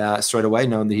afternoon straight away,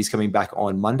 knowing that he's coming back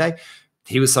on Monday.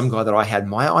 he was some guy that I had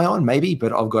my eye on, maybe,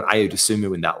 but I've got Ayo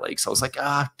Dosunmu in that league. So I was like,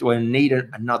 do I need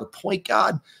another point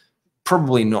guard?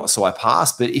 Probably not. So I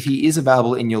passed. But if he is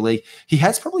available in your league, he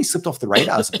has probably slipped off the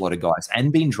radars of a lot of guys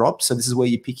and been dropped. So this is where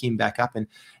you pick him back up and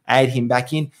add him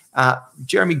back in.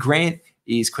 Jeremy Grant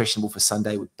is questionable for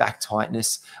Sunday with back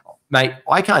tightness. Mate,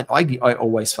 I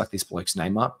always fuck this bloke's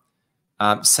name up.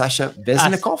 Sasha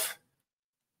Vezenkov?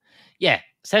 Yeah,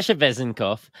 Sasha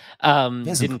Vezenkov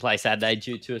didn't play Saturday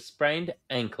due to a sprained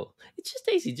ankle. It's just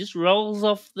easy. Just rolls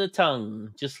off the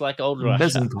tongue, just like old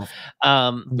Russia.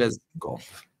 Vezenkov.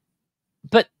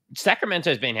 But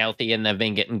Sacramento's been healthy and they've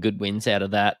been getting good wins out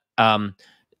of that.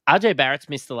 RJ Barrett's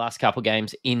missed the last couple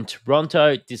games in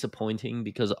Toronto. Disappointing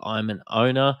because I'm an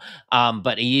owner.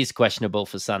 But he is questionable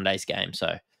for Sunday's game.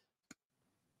 So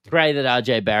pray that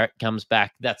RJ Barrett comes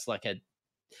back. That's like a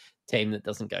team that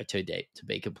doesn't go too deep, to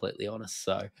be completely honest.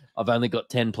 So I've only got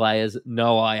 10 players,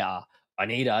 no IR. I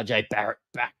need RJ Barrett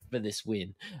back for this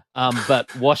win.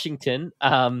 But Washington,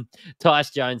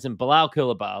 Tyus Jones and Bilal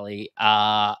Coulibaly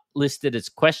are listed as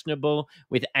questionable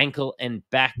with ankle and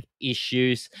back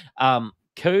issues.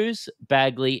 Kuz,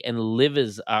 Bagley, and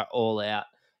Livers are all out.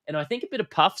 And I think a bit of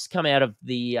puffs come out of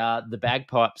the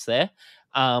bagpipes there.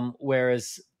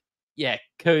 Whereas, yeah,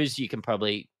 Kuz, you can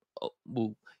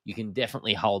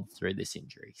definitely hold through this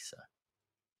injury. So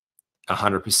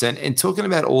 100%. And talking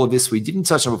about all of this, we didn't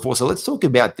touch on before, so let's talk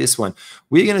about this one.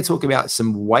 We're going to talk about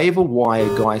some waiver wire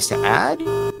guys to add.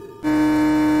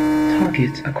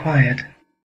 Target acquired.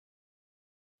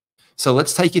 So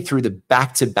let's take you through the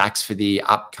back-to-backs for the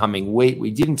upcoming week. We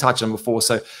didn't touch on before.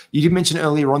 So you did mention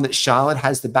earlier on that Charlotte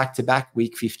has the back-to-back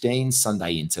week 15,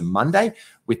 Sunday into Monday,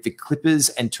 with the Clippers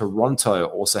and Toronto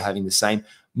also having the same.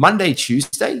 Monday,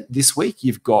 Tuesday this week,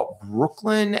 you've got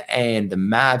Brooklyn and the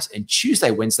Mavs, and Tuesday,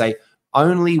 Wednesday,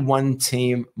 only one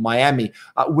team, Miami.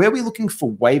 Where are we looking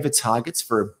for waiver targets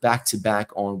for a back-to-back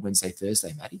on Wednesday,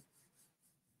 Thursday, Matty?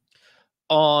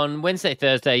 On Wednesday,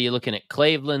 Thursday, you're looking at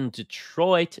Cleveland,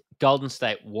 Detroit, Golden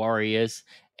State Warriors,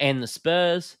 and the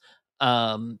Spurs.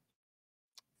 Yeah,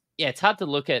 it's hard to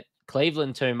look at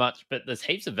Cleveland too much, but there's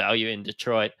heaps of value in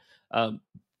Detroit.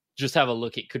 Just have a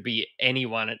look. It could be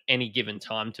anyone at any given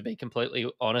time, to be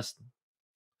completely honest.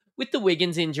 With the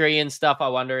Wiggins injury and stuff, I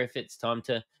wonder if it's time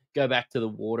to go back to the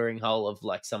watering hole of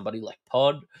like somebody like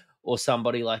Pod or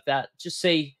somebody like that. Just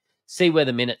see where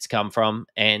the minutes come from.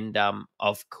 And,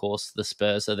 of course, the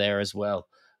Spurs are there as well.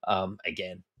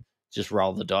 Again, just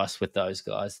roll the dice with those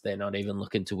guys. They're not even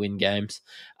looking to win games.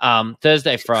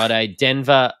 Thursday, Friday,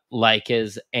 Denver,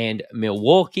 Lakers, and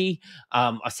Milwaukee.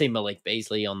 I see Malik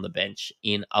Beasley on the bench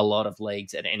in a lot of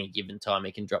leagues at any given time.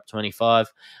 He can drop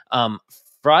 25.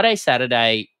 Friday,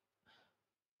 Saturday,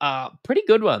 pretty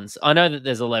good ones. I know that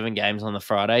there's 11 games on the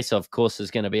Friday, so of course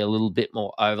there's going to be a little bit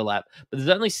more overlap, but there's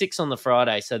only 6 on the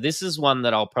Friday, so this is one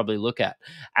that I'll probably look at.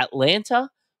 Atlanta,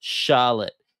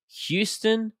 Charlotte,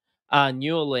 Houston,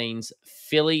 New Orleans,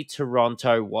 Philly,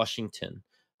 Toronto, Washington.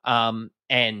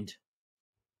 And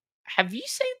have you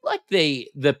seen like the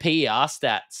PER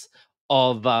stats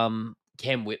of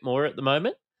Cam Whitmore at the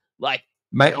moment? Like,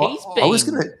 mate,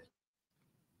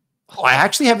 I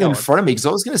actually have him in front of me because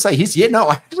I was going to say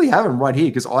I actually have him right here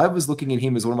because I was looking at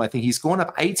him as one of my things. He's gone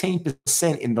up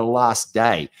 18% in the last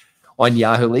day on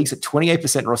Yahoo Leagues at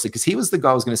 28% roster because he was the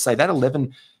guy I was going to say that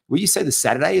 11. Will you say the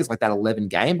Saturday is like that 11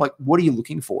 game? Like, what are you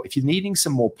looking for? If you're needing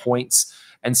some more points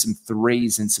and some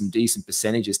threes and some decent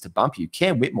percentages to bump you,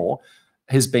 Cam Whitmore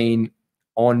has been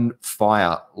on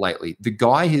fire lately. The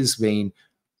guy is the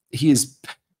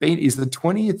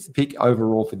 20th pick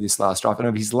overall for this last draft. And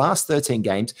over his last 13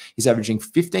 games, he's averaging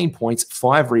 15 points,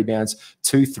 5 rebounds,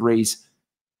 2 threes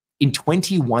in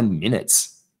 21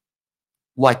 minutes.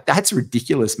 Like, that's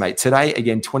ridiculous, mate. Today,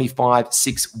 again, 25,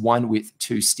 6, 1 with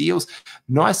 2 steals.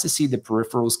 Nice to see the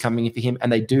peripherals coming in for him, and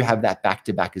they do have that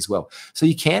back-to-back as well. So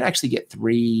you can actually get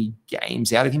 3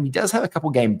 games out of him. He does have a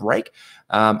couple-game break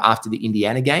after the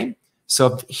Indiana game.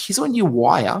 So if he's on your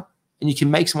wire, and you can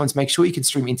make sure you can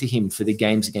stream into him for the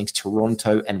games against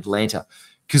Toronto and Atlanta,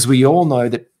 because we all know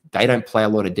that they don't play a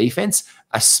lot of defense,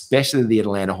 especially the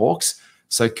Atlanta Hawks.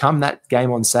 So come that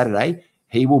game on Saturday,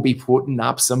 he will be putting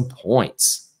up some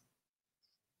points.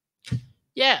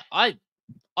 Yeah, I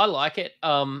like it.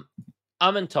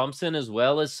 Amon Thompson as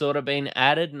well has sort of been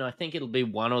added, and I think it'll be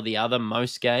one or the other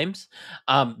most games.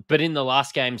 But in the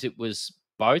last games, it was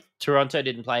both. Toronto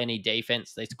didn't play any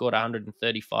defense. They scored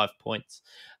 135 points.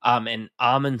 And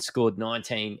Armin scored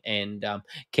 19 and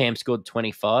Cam scored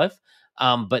 25.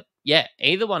 But yeah,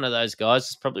 either one of those guys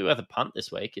is probably worth a punt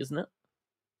this week, isn't it?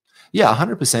 Yeah,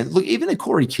 100%. Look, even a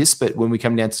Corey Kispert, when we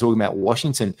come down to talking about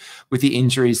Washington, with the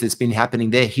injuries that's been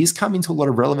happening there, he's come into a lot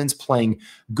of relevance, playing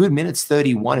good minutes,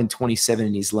 31 and 27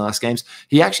 in his last games.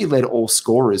 He actually led all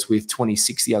scorers with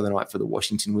 26 the other night for the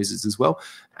Washington Wizards as well.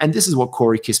 And this is what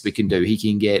Corey Kispert can do. He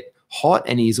can get hot,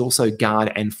 and he's also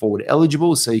guard and forward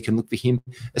eligible, so you can look for him,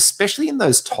 especially in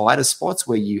those tighter spots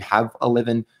where you have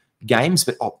 11 games,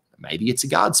 but maybe it's a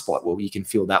guard spot. Well, you can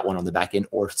fill that one on the back end,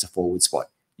 or if it's a forward spot,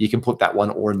 you can put that one,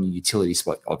 or in the utility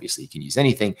spot. Obviously, you can use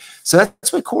anything. So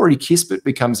that's where Corey Kispert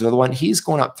becomes another one. He's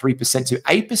gone up 3% to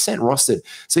 8% rostered.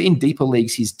 So in deeper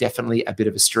leagues, he's definitely a bit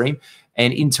of a stream.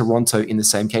 And in Toronto, in the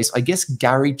same case, I guess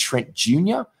Gary Trent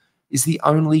Jr. is the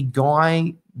only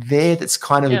guy there that's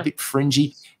kind of a bit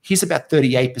fringy. He's about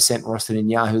 38% rostered in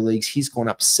Yahoo leagues. He's gone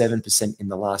up 7% in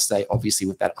the last day, obviously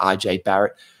with that RJ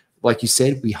Barrett. Like you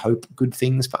said, we hope good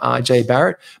things for RJ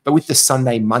Barrett. But with the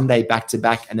Sunday, Monday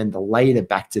back-to-back, and then the later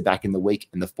back-to-back in the week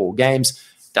and the 4 games,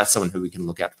 that's someone who we can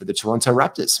look at for the Toronto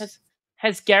Raptors.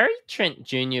 Has Gary Trent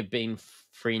Jr. been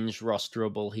fringe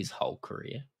rosterable his whole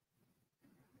career?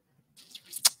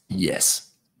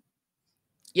 Yes.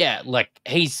 Yeah, like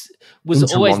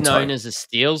was always known as a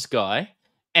steals guy.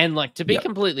 And like, to be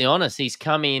completely honest, he's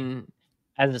come in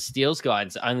as a steals guy.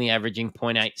 It's only averaging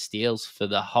 0.8 steals for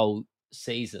the whole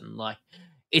season. Like,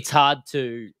 it's hard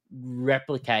to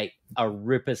replicate a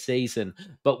ripper season,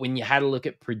 but when you had a look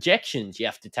at projections, you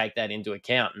have to take that into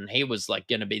account. And he was like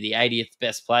going to be the 80th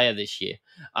best player this year.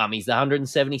 He's the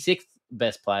 176th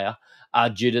best player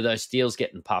due to those steals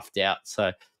getting puffed out.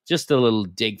 So just a little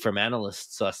dig from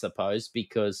analysts, I suppose,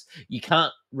 because you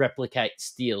can't replicate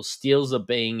steals. Steals are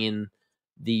being in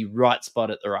the right spot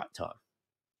at the right time.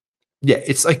 Yeah,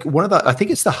 it's like I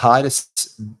think it's the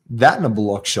hardest, that and a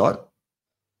block shot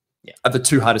are the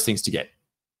 2 hardest things to get,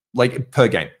 like, per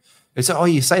game. It's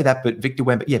like, you say that, but Victor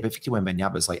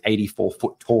Wembanyama is like 84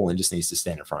 foot tall and just needs to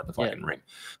stand in front of the fucking ring.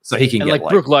 So he can get like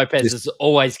Brook Lopez is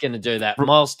always going to do that.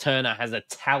 Miles Turner has a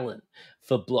talent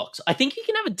for blocks. I think you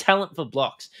can have a talent for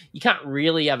blocks. You can't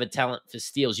really have a talent for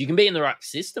steals. You can be in the right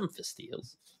system for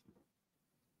steals.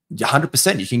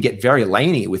 100%. You can get very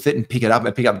laney with it and pick it up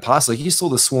and pick up the pass. Like, you saw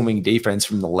the swarming defense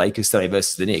from the Lakers today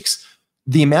versus the Knicks.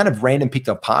 The amount of random picked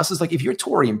up passes, like if you're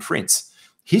Torian Prince,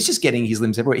 he's just getting his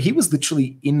limbs everywhere. He was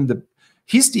literally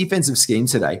his defensive scheme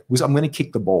today was, I'm going to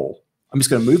kick the ball. I'm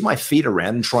just going to move my feet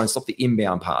around and try and stop the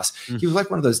inbound pass. He was like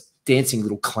one of those dancing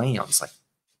little clowns, like,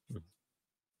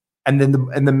 and then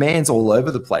the man's all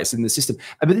over the place in the system.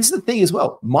 But this is the thing as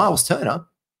well. Miles Turner,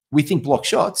 we think block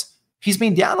shots. He's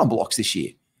been down on blocks this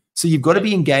year. So you've got to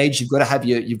be engaged. You've got to have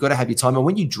your time. And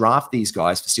when you draft these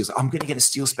guys for steals, I'm going to get a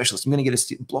steal specialist. I'm going to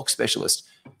get a block specialist.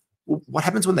 Well, what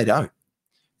happens when they don't?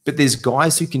 But there's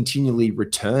guys who continually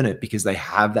return it because they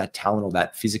have that talent or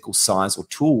that physical size or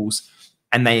tools,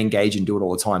 and they engage and do it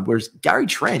all the time. Whereas Gary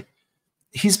Trent,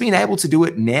 he's been able to do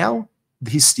it now.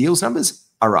 His steals numbers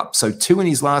are up. So 2 in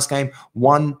his last game,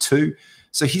 1, 2.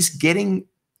 So he's getting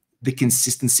the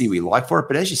consistency we like for it.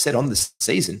 But as you said, on the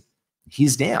season,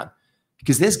 he's down.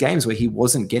 Because there's games where he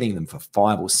wasn't getting them for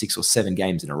 5 or 6 or 7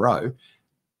 games in a row.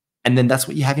 And then that's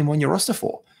what you have him on your roster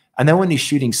for. And then when he's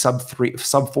shooting sub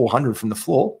 400 from the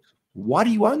floor, why do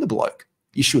you own the bloke?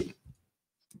 You shouldn't.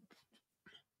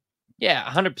 Yeah,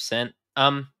 100%.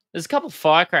 There's a couple of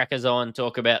firecrackers I want to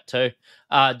talk about too.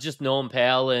 Just Norm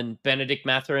Powell and Benedict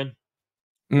Mathurin.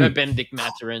 No, Benedict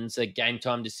Mathurin's a game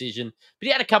time decision, but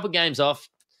he had a couple of games off,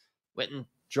 went and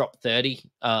dropped 30,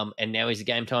 and now he's a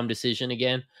game time decision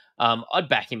again. I'd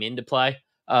back him into play.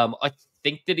 I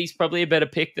think that he's probably a better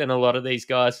pick than a lot of these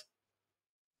guys.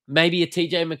 Maybe a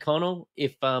TJ McConnell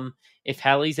if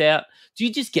Hali's out. Do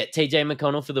you just get TJ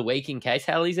McConnell for the week in case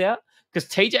Hali's out? Because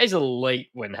TJ's elite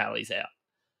when Hali's out.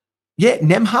 Yeah,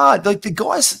 Nemhard, like the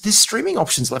guys, there's streaming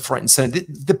options left, right, and center.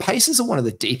 The Pacers are one of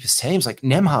the deepest teams. Like,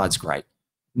 Nemhard's great.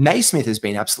 Naismith has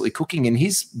been absolutely cooking, and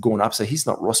he's gone up, so he's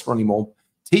not roster anymore.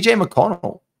 TJ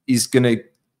McConnell is going to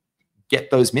get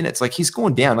those minutes. Like, he's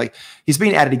gone down. Like, he's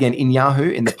been added again in Yahoo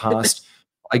in the past,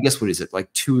 I guess, what is it,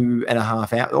 like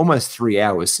 2.5 hours, almost 3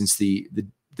 hours since the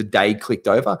day clicked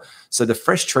over. So the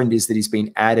fresh trend is that he's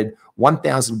been added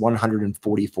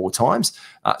 1,144 times.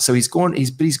 So he's gone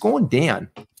down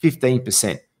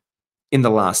 15% in the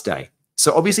last day.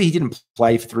 So obviously he didn't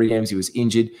play for 3 games. He was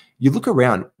injured. You look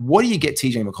around, what do you get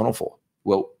TJ McConnell for?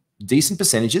 Well, decent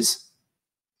percentages,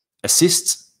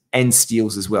 assists, and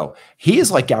steals as well. He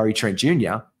is like Gary Trent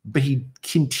Jr., but he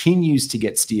continues to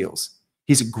get steals.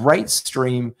 He's a great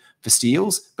stream for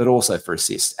steals, but also for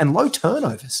assists and low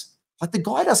turnovers. Like, the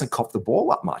guy doesn't cough the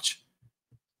ball up much.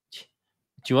 Do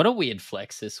you want a weird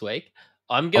flex this week?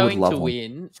 I'm going to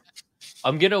win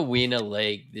I'm going to win a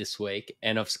league this week,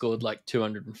 and I've scored like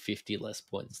 250 less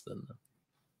points than them.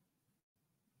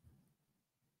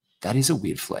 That is a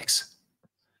weird flex.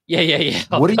 Yeah.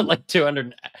 I've got like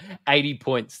 280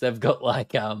 points. They've got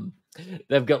like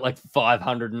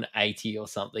 580 or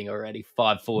something already.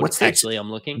 540. Actually,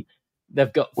 I'm looking.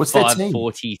 They've got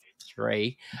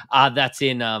 543. That's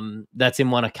in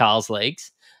one of Carl's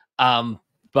leagues.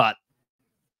 But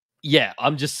yeah,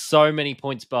 I'm just so many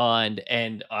points behind,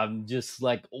 and I'm just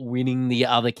like winning the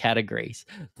other categories.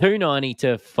 290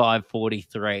 to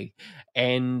 543.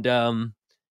 And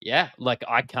yeah, like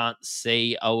I can't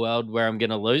see a world where I'm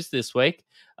going to lose this week.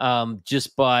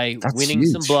 Just by winning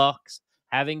some blocks,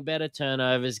 having better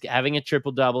turnovers, having a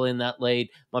triple-double in that lead.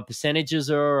 My percentages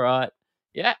are all right.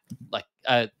 Yeah, like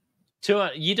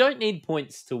you don't need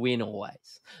points to win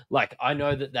always. Like, I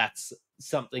know that that's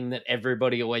something that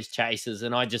everybody always chases,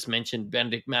 and I just mentioned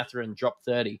Benedict Mathurin dropped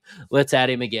 30. Let's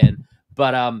add him again.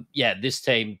 But yeah, this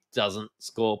team doesn't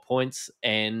score points,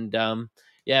 and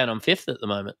yeah, and I'm 5th at the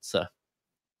moment. So,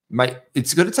 mate,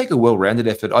 it's got to take a well-rounded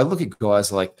effort. I look at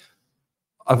guys like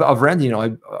I've rounded. You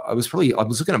know, I was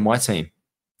looking at my team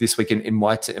this week in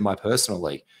my personal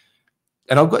league,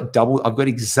 and I've got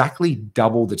exactly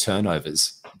double the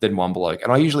turnovers than one bloke,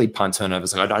 and I usually punt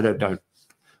turnovers. Like I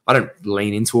don't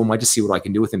lean into them. I just see what I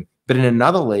can do with them. But in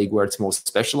another league where it's more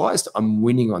specialized, I'm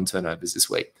winning on turnovers this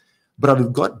week. But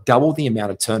I've got double the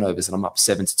amount of turnovers, and I'm up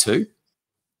 7-2.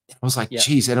 I was like,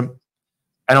 geez, and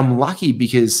I'm lucky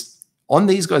because on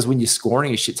these guys, when you're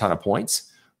scoring a shit ton of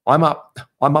points, I'm up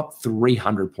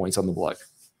 300 points on the bloke.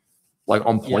 Like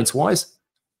on points wise,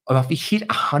 I've hit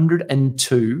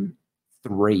 102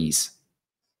 threes.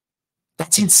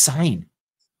 That's insane.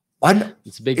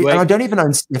 It's a big week. I don't even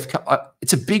own Steph.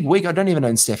 It's a big week. I don't even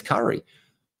own Steph Curry.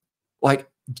 Like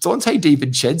Dante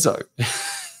DiVincenzo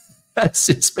has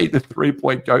just been the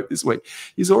 3-point goat this week.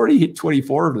 He's already hit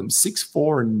 24 of them, 6,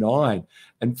 4, and 9,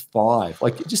 and 5.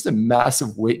 Like just a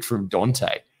massive week from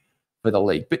Dante for the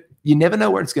league. But you never know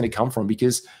where it's going to come from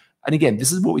because, and again,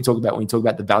 this is what we talk about when we talk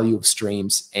about the value of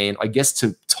streams. And I guess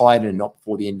to tie it in a knot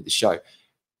before the end of the show,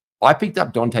 I picked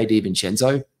up Dante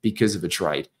DiVincenzo because of a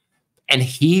trade. And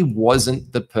he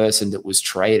wasn't the person that was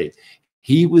traded.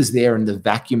 He was there in the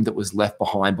vacuum that was left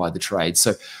behind by the trade.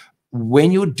 So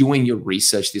when you're doing your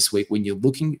research this week, when you're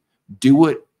looking, do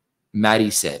what Maddie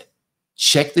said.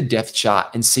 Check the depth chart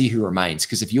and see who remains.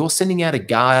 Because if you're sending out a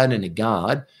guard and a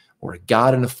guard, or a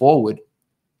guard and a forward,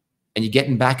 and you're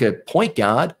getting back a point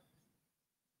guard,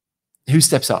 who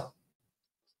steps up?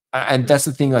 And that's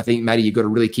the thing I think, Maddie, you've got to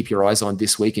really keep your eyes on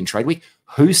this week in trade week.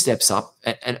 Who steps up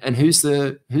and who's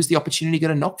the opportunity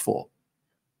going to knock for?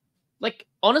 Like,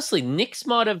 honestly, Knicks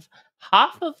might have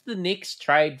half of the Knicks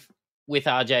trade with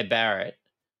RJ Barrett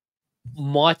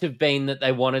might have been that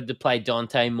they wanted to play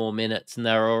Dante more minutes and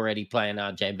they were already playing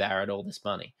RJ Barrett all this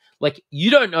money. Like, you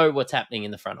don't know what's happening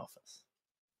in the front office.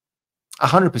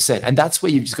 100%. And that's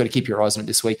where you've just got to keep your eyes on it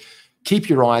this week. Keep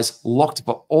your eyes locked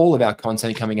for all of our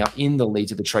content coming up in the lead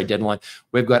to the trade deadline.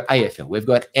 We've got AFL, we've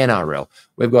got NRL,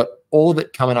 we've got all of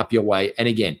it coming up your way. And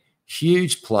again,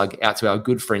 huge plug out to our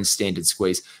good friends Standard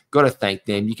Squeeze. Got to thank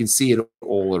them. You can see it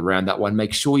all around that one.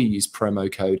 Make sure you use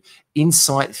promo code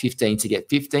INSIGHT15 to get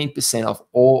 15% off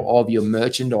all of your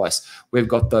merchandise. We've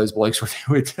got those blokes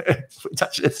we're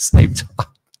touching at the same time.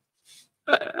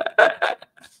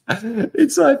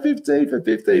 Inside 15 for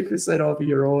 15% off of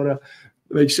your order.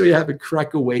 Make sure you have a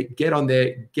cracker week. Get on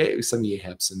there. Get some of your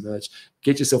have some merch.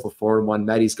 Get yourself a 4-in-1.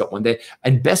 Maddie's got one there.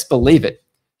 And best believe it,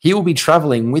 he will be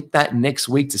traveling with that next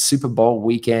week to Super Bowl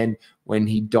weekend when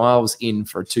he dials in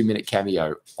for a 2-minute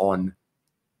cameo on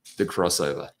the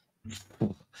crossover.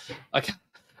 Okay.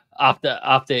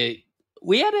 After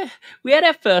we had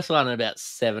our first one at about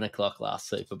 7 o'clock last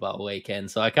Super Bowl weekend,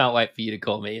 so I can't wait for you to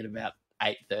call me at about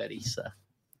 8:30. So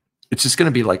it's just going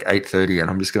to be like 8:30, and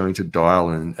I'm just going to dial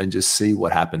and just see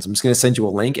what happens. I'm just going to send you a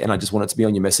link, and I just want it to be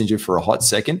on your messenger for a hot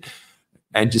second,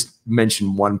 and just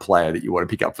mention one player that you want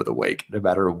to pick up for the week, no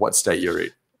matter what state you're in.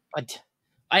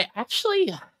 I'm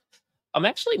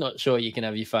actually not sure you can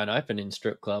have your phone open in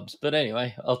strip clubs, but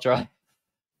anyway, I'll try.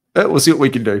 We'll see what we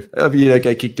can do. If you don't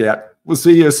get kicked out. We'll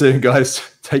see you soon, guys.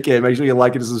 Take care. Make sure you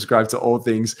like and subscribe to all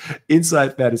things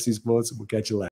Inside Fantasy Sports, and we'll catch you later.